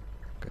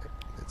 okay,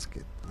 let's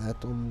get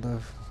that on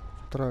the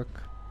truck.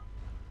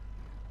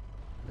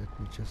 Let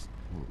me just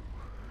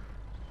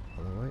move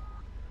other way.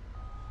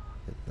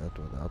 Get that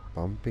without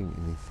bumping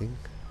anything.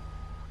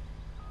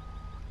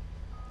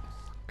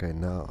 Okay,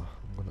 now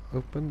I'm going to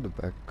open the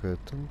back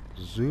curtain,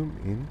 zoom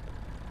in.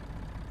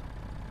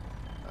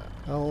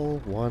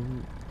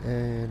 L1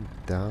 and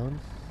down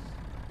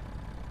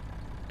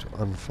to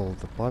unfold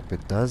the pipe.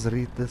 It does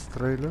read this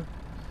trailer.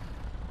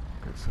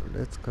 Okay, so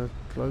let's go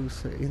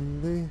closer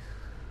in there.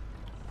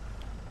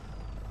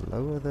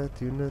 Lower that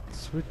unit,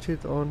 switch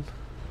it on.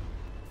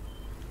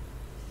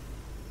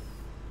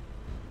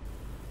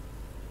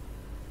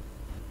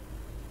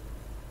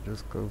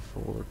 Just go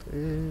forward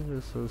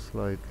ever so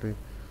slightly.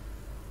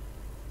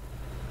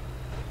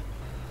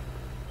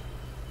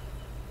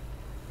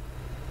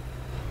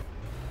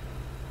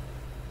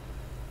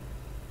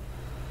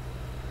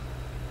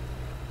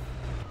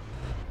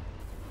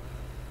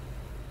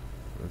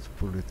 Let's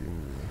pull it in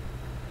there.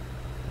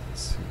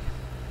 Let's see.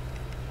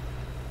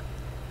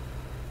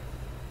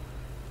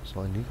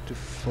 So I need to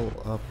fill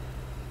up.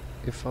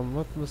 If I'm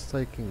not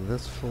mistaken,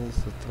 this fills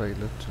the trailer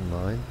to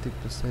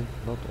 90%,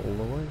 not all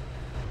the way.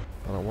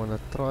 But I want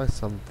to try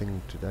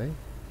something today.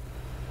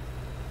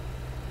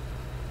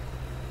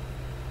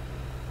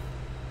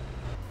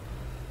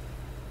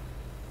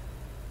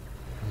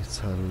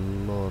 It's a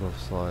lot of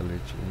silage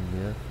in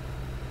here.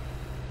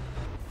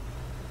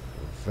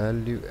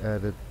 Value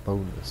added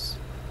bonus.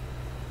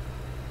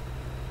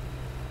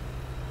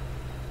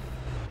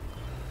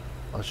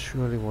 I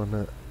surely want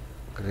to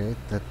create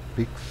that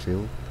big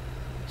field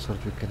so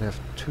that we can have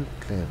 2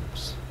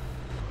 clams.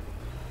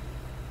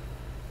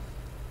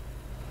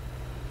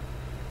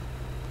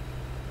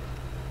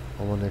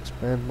 I want to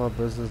expand my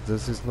business.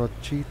 This is not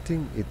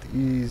cheating. It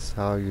is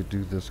how you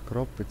do this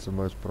crop. It's the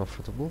most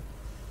profitable.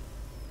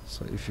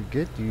 So if you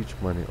get huge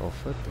money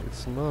off it,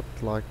 it's not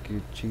like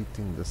you're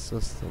cheating the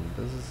system.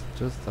 This is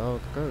just how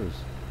it goes.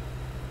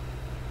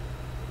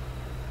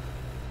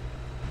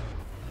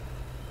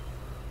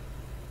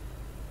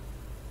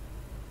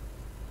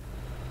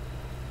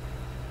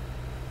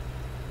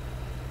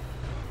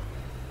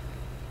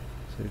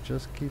 So you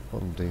just keep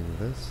on doing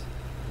this.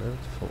 Let it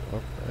fill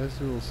up. As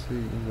you will see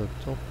in the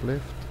top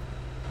left,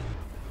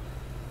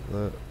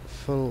 the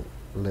fill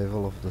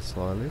level of the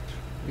silage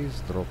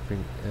is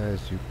dropping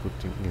as you're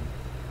putting in.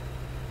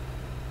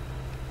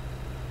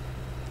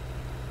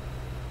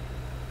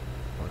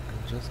 I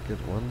can just get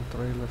one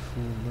trailer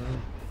full now,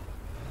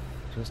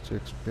 just to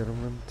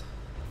experiment.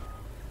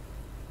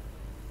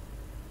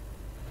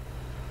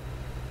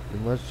 You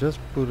must just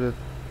put it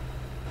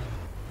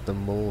the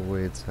mill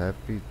where it's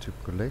happy to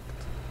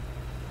collect.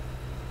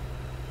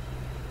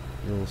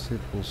 You'll see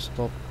it will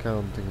stop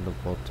counting the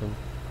bottom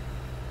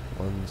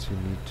once you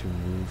need to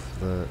move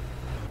the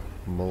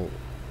mill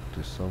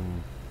to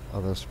some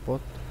other spot.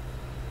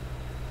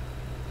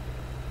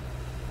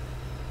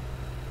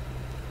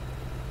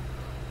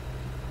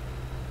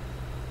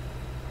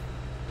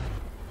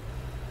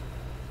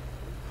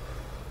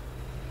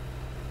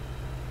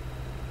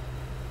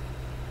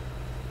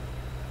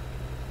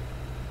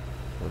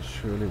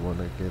 surely want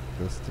to get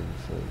this thing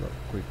filled up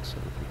quick so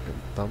we can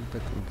dump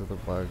it into the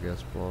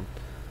biogas plant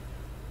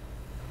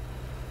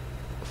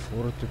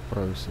for it to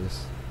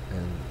process,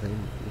 and then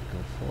we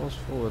can fast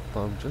forward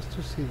time just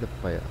to see the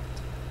payout.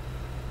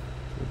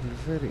 It will be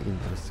very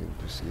interesting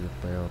to see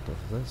the payout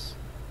of this.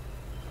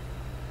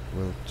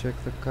 We'll check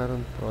the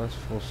current price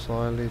for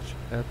silage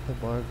at the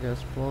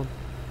biogas plant.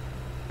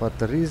 But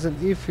the reason,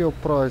 if your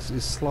price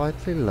is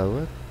slightly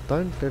lower,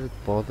 don't let it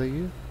bother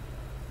you.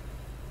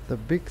 The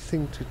big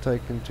thing to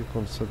take into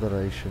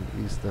consideration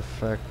is the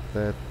fact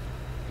that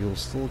you'll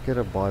still get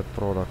a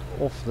byproduct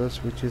of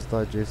this, which is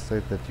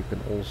digestate, that you can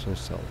also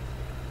sell.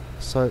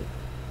 So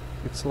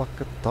it's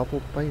like a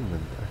double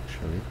payment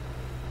actually.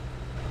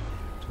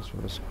 Just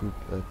want to scoop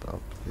that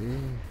up there.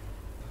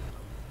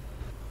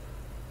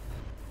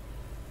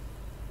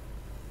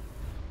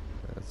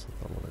 That's it.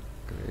 I want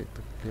to create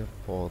a clear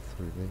path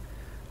through there.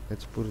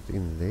 Let's put it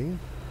in there.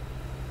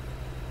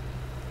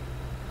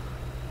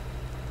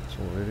 It's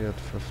already at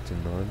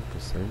 59%.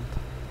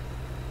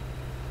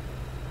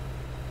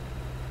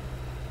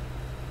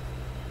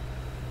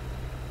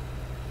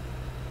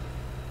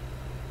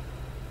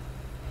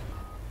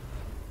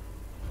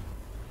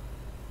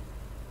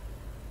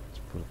 Let's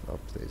put it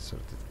up there so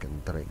that it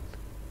can drain.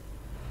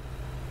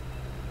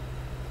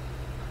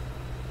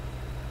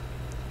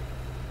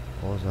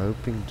 I was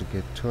hoping to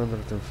get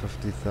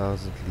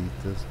 250,000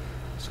 liters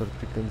so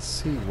that we can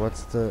see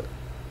what's the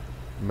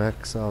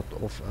max out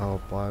of our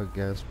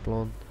biogas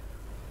plant,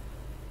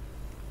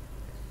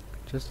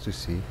 just to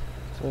see.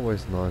 It's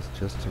always nice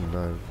just to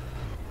know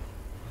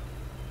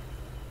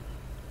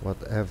what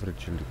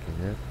average you're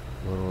looking at.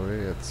 We're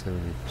already at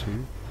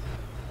 72.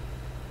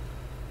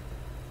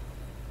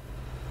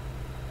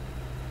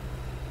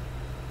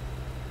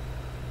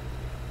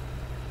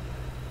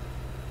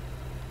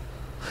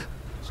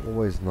 It's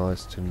always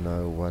nice to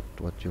know what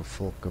your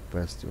full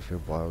capacity of your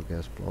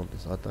biogas plant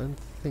is. I don't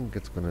think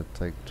it's going to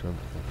take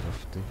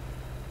 250,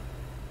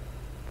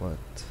 but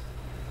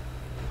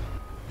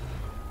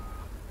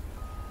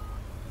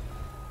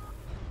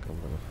I'm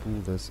going to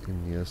pull this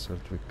in here so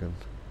that we can.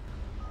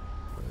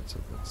 That's a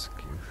bit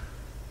skew.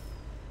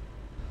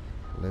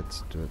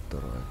 Let's do it the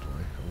right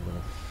way. I'm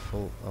going to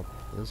fill up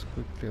this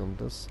quickly on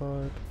this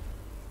side.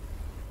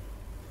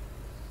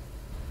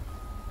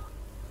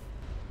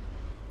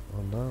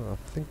 Oh no, I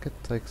think it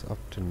takes up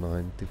to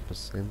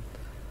 90%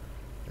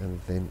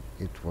 and then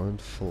it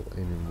won't fill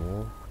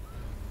anymore.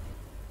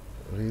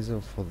 Reason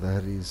for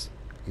that is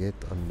yet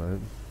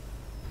unknown.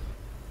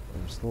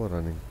 I'm still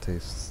running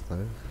tests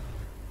though.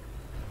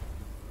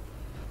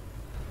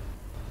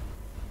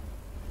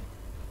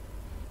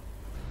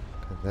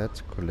 Okay,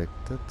 that's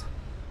collected.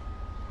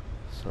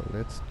 So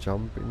let's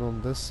jump in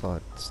on this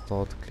side,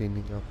 start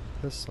cleaning up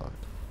this side.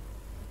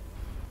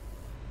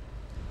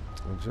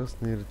 I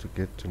just needed to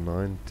get to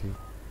 90.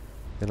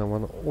 Then I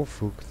want to off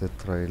hook the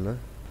trailer.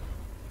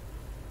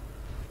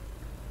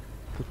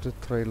 Put the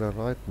trailer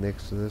right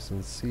next to this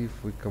and see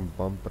if we can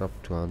bump it up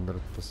to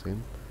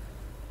 100%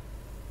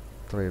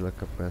 trailer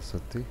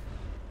capacity.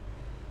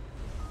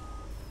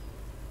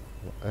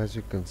 As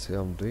you can see,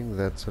 I'm doing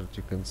that so that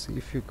you can see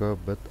if you go a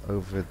bit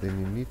over, then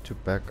you need to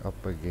back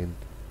up again.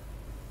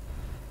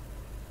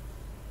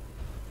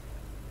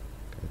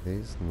 Okay,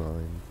 there's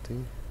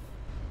 90.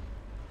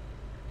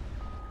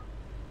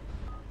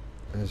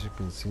 As you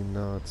can see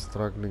now, it's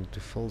struggling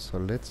to fill, so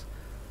let's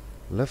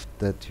lift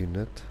that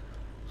unit,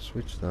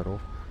 switch that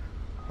off.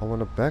 I want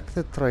to back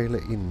the trailer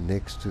in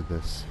next to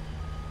this.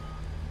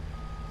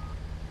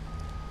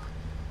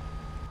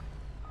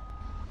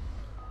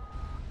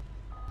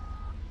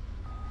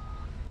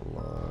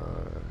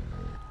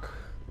 Like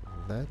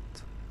that.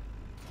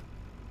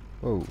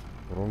 Oh,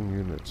 wrong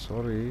unit,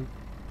 sorry.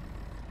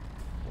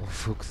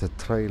 Off hook the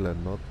trailer,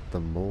 not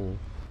the mill.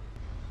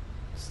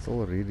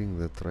 Still reading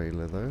the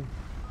trailer though.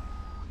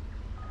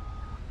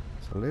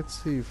 So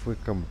let's see if we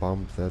can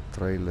bump that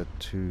trailer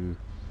to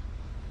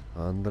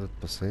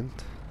 100%.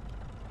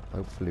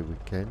 Hopefully we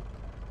can.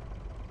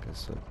 Okay,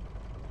 so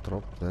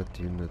drop that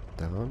unit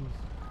down.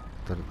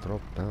 Did it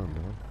drop down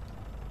now?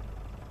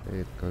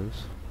 There it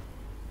goes.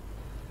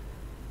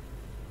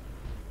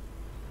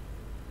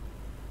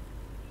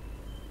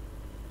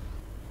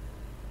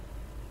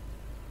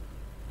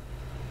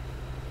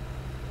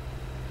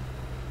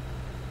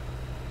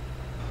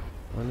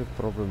 Only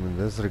problem in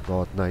this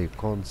regard now, you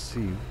can't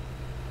see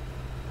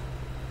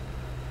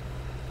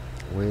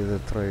where the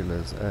trailer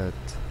is at,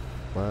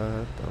 but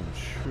I'm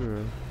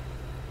sure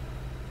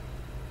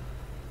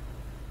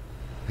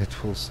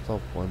it will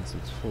stop once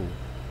it's full.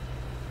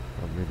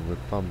 I mean, we're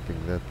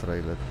pumping that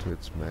trailer to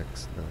its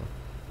max now.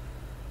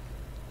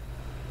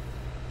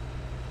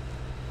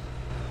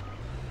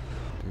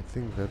 Do you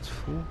think that's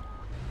full?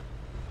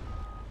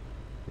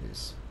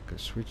 Yes. Okay,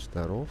 switch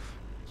that off.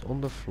 It's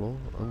on the floor,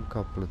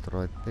 uncouple it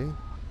right there,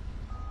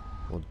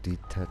 or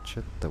detach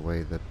it the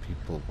way that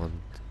people want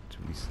it to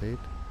be said.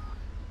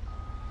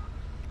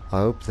 I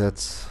hope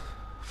that's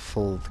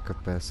full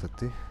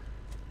capacity.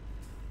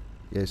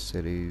 Yes,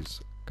 it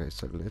is. Okay,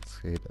 so let's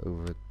head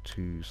over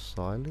to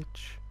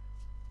silage.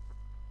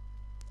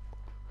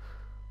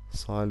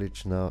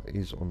 Silage now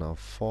is on our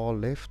far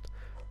left.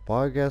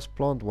 Biogas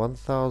plant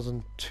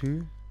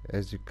 1002.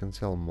 As you can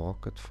see, I'll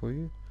mark it for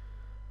you.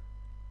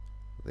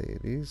 There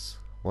it is.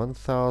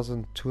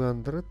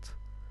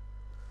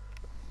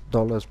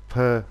 $1,200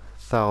 per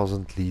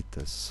 1,000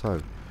 liters.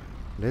 So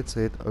let's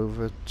head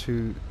over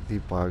to the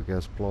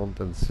biogas plant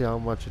and see how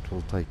much it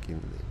will take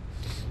in there.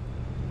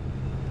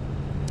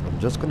 I'm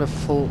just gonna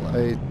fill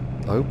a,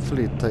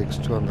 hopefully it takes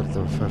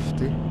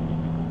 250.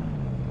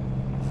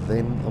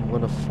 Then I'm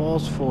gonna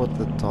fast forward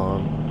the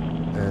time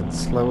and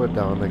slow it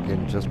down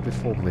again just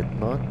before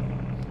midnight,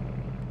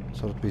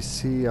 so that we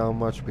see how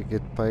much we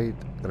get paid.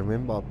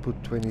 Remember, I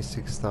put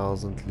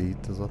 26,000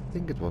 liters, I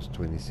think it was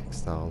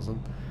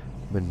 26,000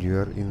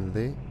 manure in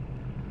there,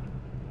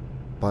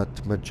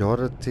 but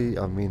majority,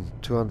 I mean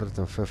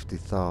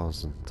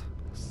 250,000.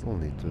 Still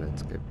need to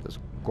landscape this.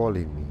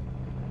 Golly me,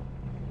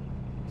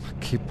 I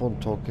keep on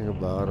talking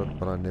about it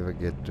but I never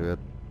get to it.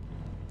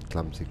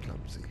 Clumsy.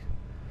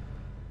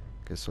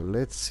 Okay, so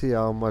let's see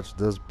how much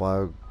this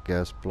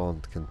biogas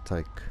plant can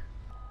take.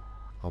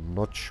 I'm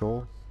not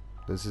sure.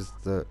 This is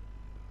the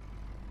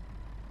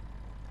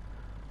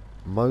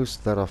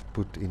most that I've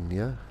put in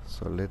here,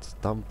 so let's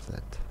dump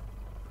that.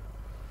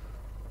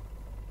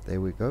 There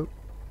we go.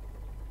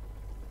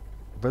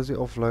 Busy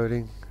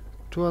offloading.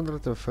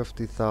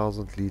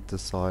 250,000 litre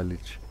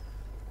silage.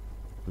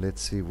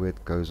 Let's see where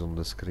it goes on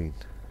the screen.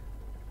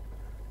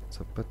 It's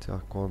a pity I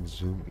can't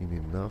zoom in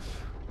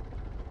enough.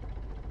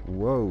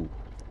 Whoa.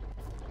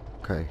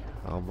 Okay,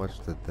 how much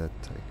did that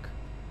take?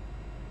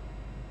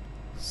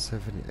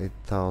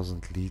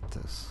 78,000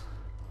 litres.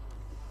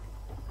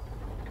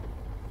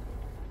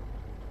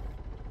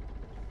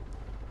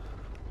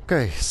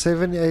 Okay,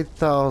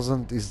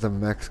 78,000 is the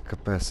max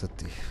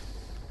capacity.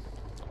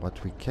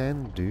 What we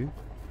can do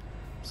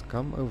is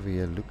come over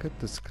here, look at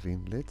the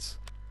screen. Let's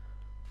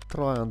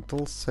try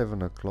until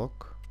 7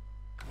 o'clock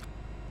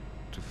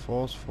to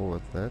fast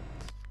forward that.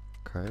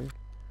 Okay,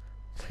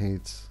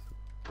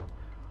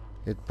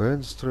 it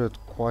burns through it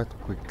quite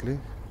quickly.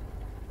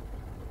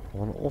 I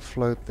want to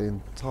offload the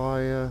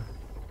entire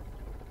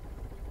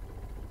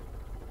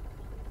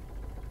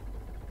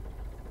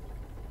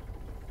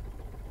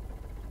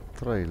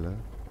trailer.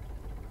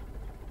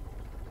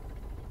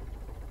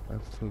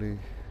 Hopefully.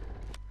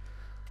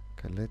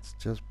 Okay, let's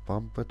just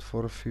bump it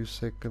for a few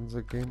seconds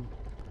again.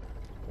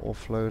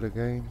 Offload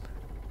again.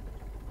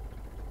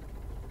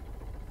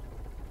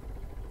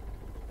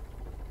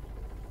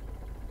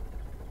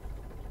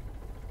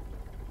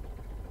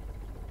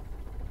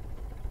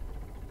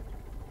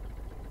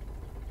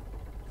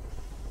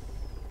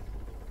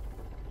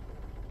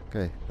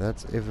 Okay,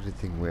 that's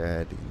everything we're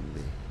adding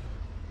there.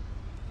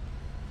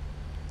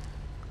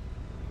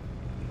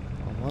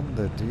 I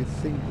wonder, do you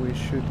think we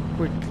should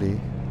quickly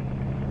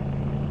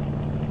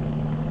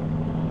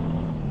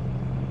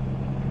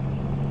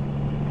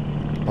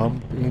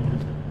bump in?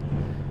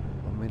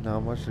 I mean, how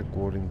much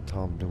recording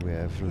time do we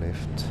have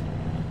left?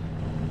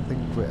 I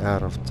think we're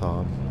out of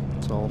time.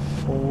 So I'll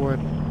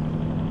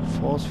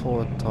fast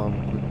forward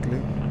time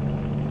quickly,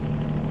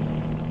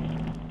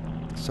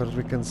 so that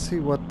we can see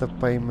what the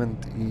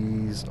payment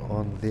is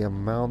on the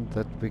amount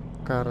that we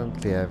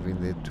currently have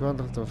in there,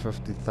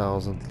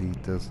 250,000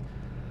 liters.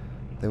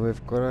 Then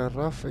we've got a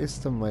rough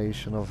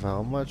estimation of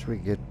how much we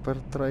get per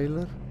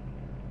trailer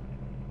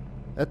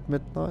at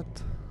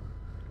midnight.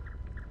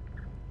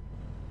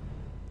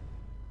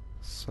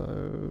 So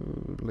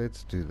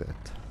let's do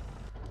that.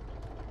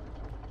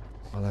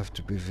 I'll have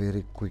to be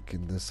very quick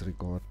in this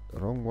regard.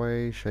 Wrong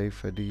way,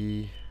 Chaff.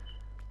 Okay,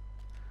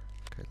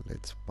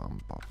 let's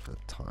bump up the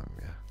time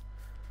here.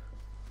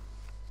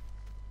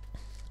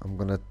 I'm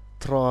gonna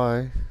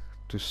try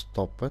to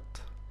stop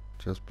it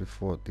just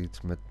before it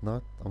hits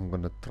midnight. I'm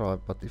gonna try,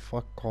 but if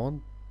I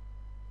can't,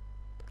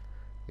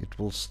 it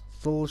will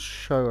still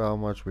show how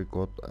much we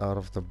got out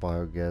of the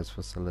biogas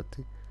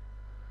facility.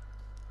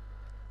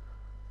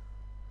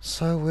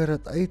 So we're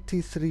at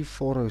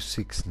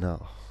 83,406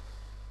 now.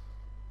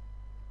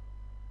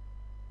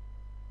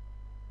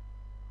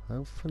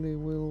 Hopefully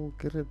we'll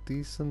get a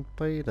decent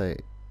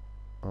payday.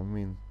 I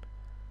mean,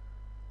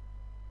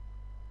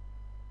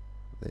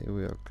 there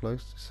we are,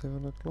 close to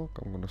 7 o'clock.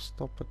 I'm gonna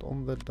stop it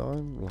on the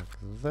dime like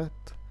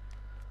that.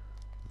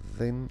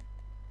 Then,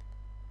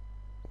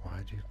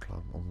 why do you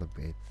climb on the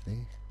bed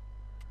there?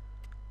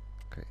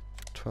 Okay,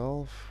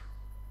 12.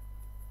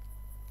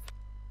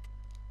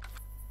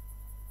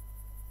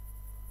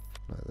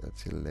 No,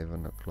 that's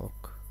 11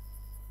 o'clock.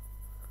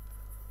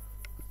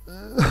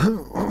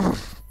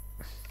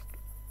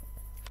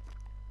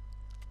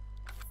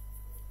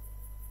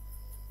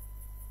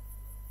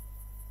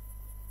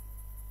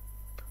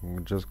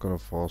 I'm just gonna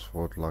fast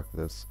forward like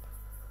this.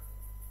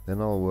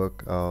 Then I'll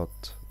work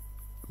out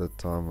the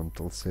time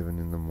until 7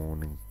 in the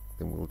morning.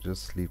 Then we'll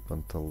just sleep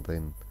until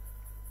then.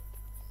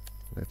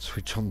 Let's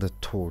switch on the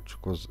torch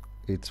because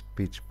it's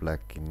pitch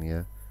black in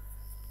here.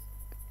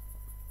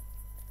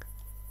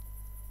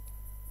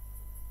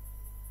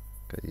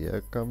 Okay,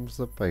 here comes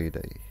the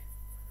payday.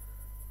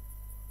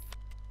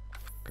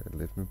 Okay,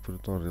 let me put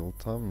it on real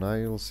time. Now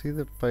you'll see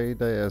the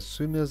payday as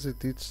soon as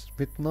it hits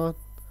midnight.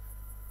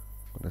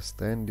 I'm gonna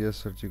stand here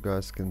so that you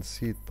guys can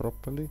see it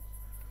properly.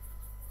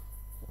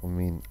 I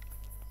mean,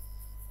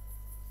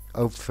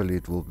 hopefully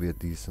it will be a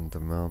decent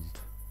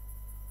amount,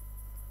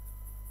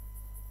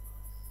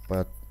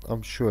 but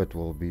I'm sure it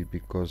will be,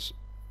 because,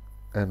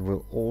 and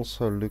we'll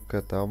also look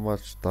at how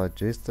much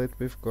digestate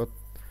we've got,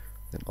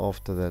 and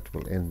after that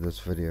we'll end this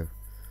video.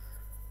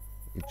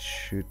 It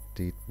should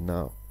hit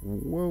now.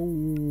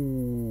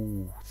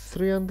 Whoa,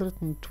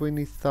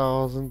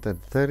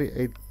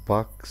 320,038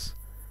 bucks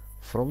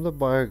from the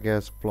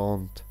biogas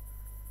plant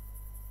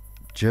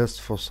just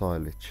for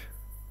silage.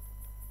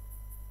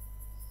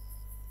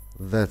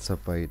 That's a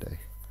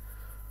payday.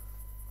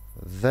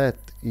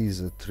 That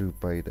is a true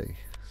payday.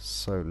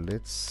 So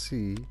let's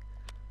see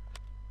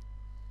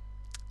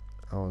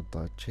our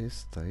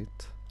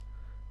digestate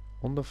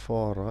on the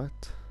far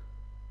right.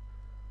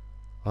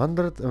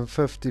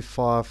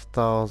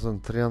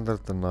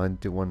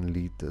 155,391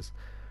 liters,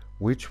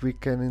 which we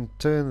can in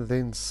turn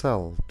then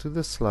sell to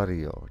the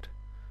slurry yard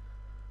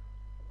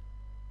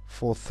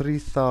for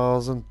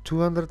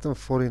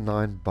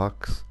 3,249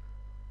 bucks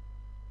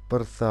per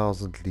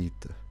 1,000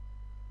 liter.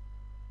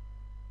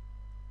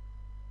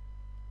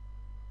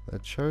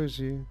 That shows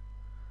you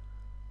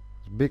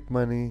it's big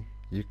money.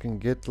 You can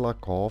get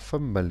like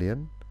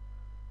 500,000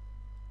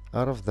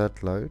 out of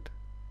that load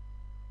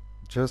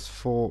just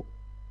for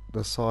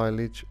the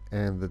silage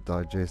and the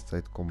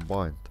digestate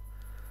combined.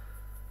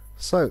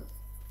 So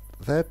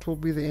that will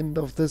be the end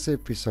of this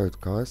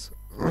episode, guys.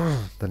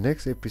 The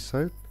next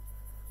episode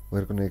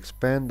we're going to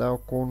expand our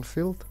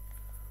cornfield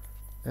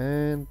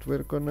and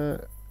we're going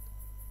to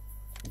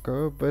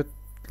go a bit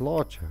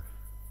larger.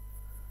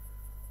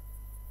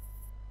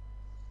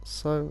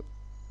 So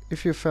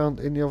if you found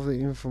any of the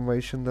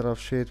information that I've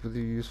shared with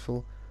you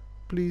useful,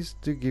 please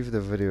do give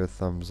the video a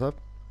thumbs up.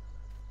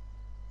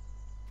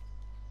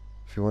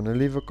 If you want to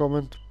leave a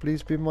comment,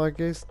 please be my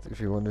guest. If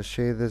you want to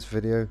share this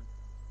video,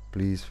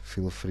 please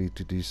feel free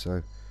to do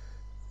so.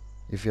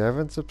 If you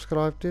haven't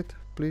subscribed yet,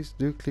 please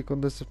do click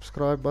on the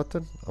subscribe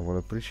button. I will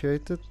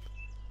appreciate it.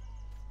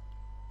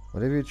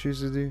 Whatever you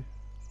choose to do,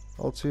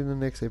 I'll see you in the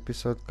next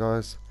episode,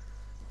 guys.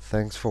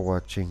 Thanks for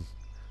watching.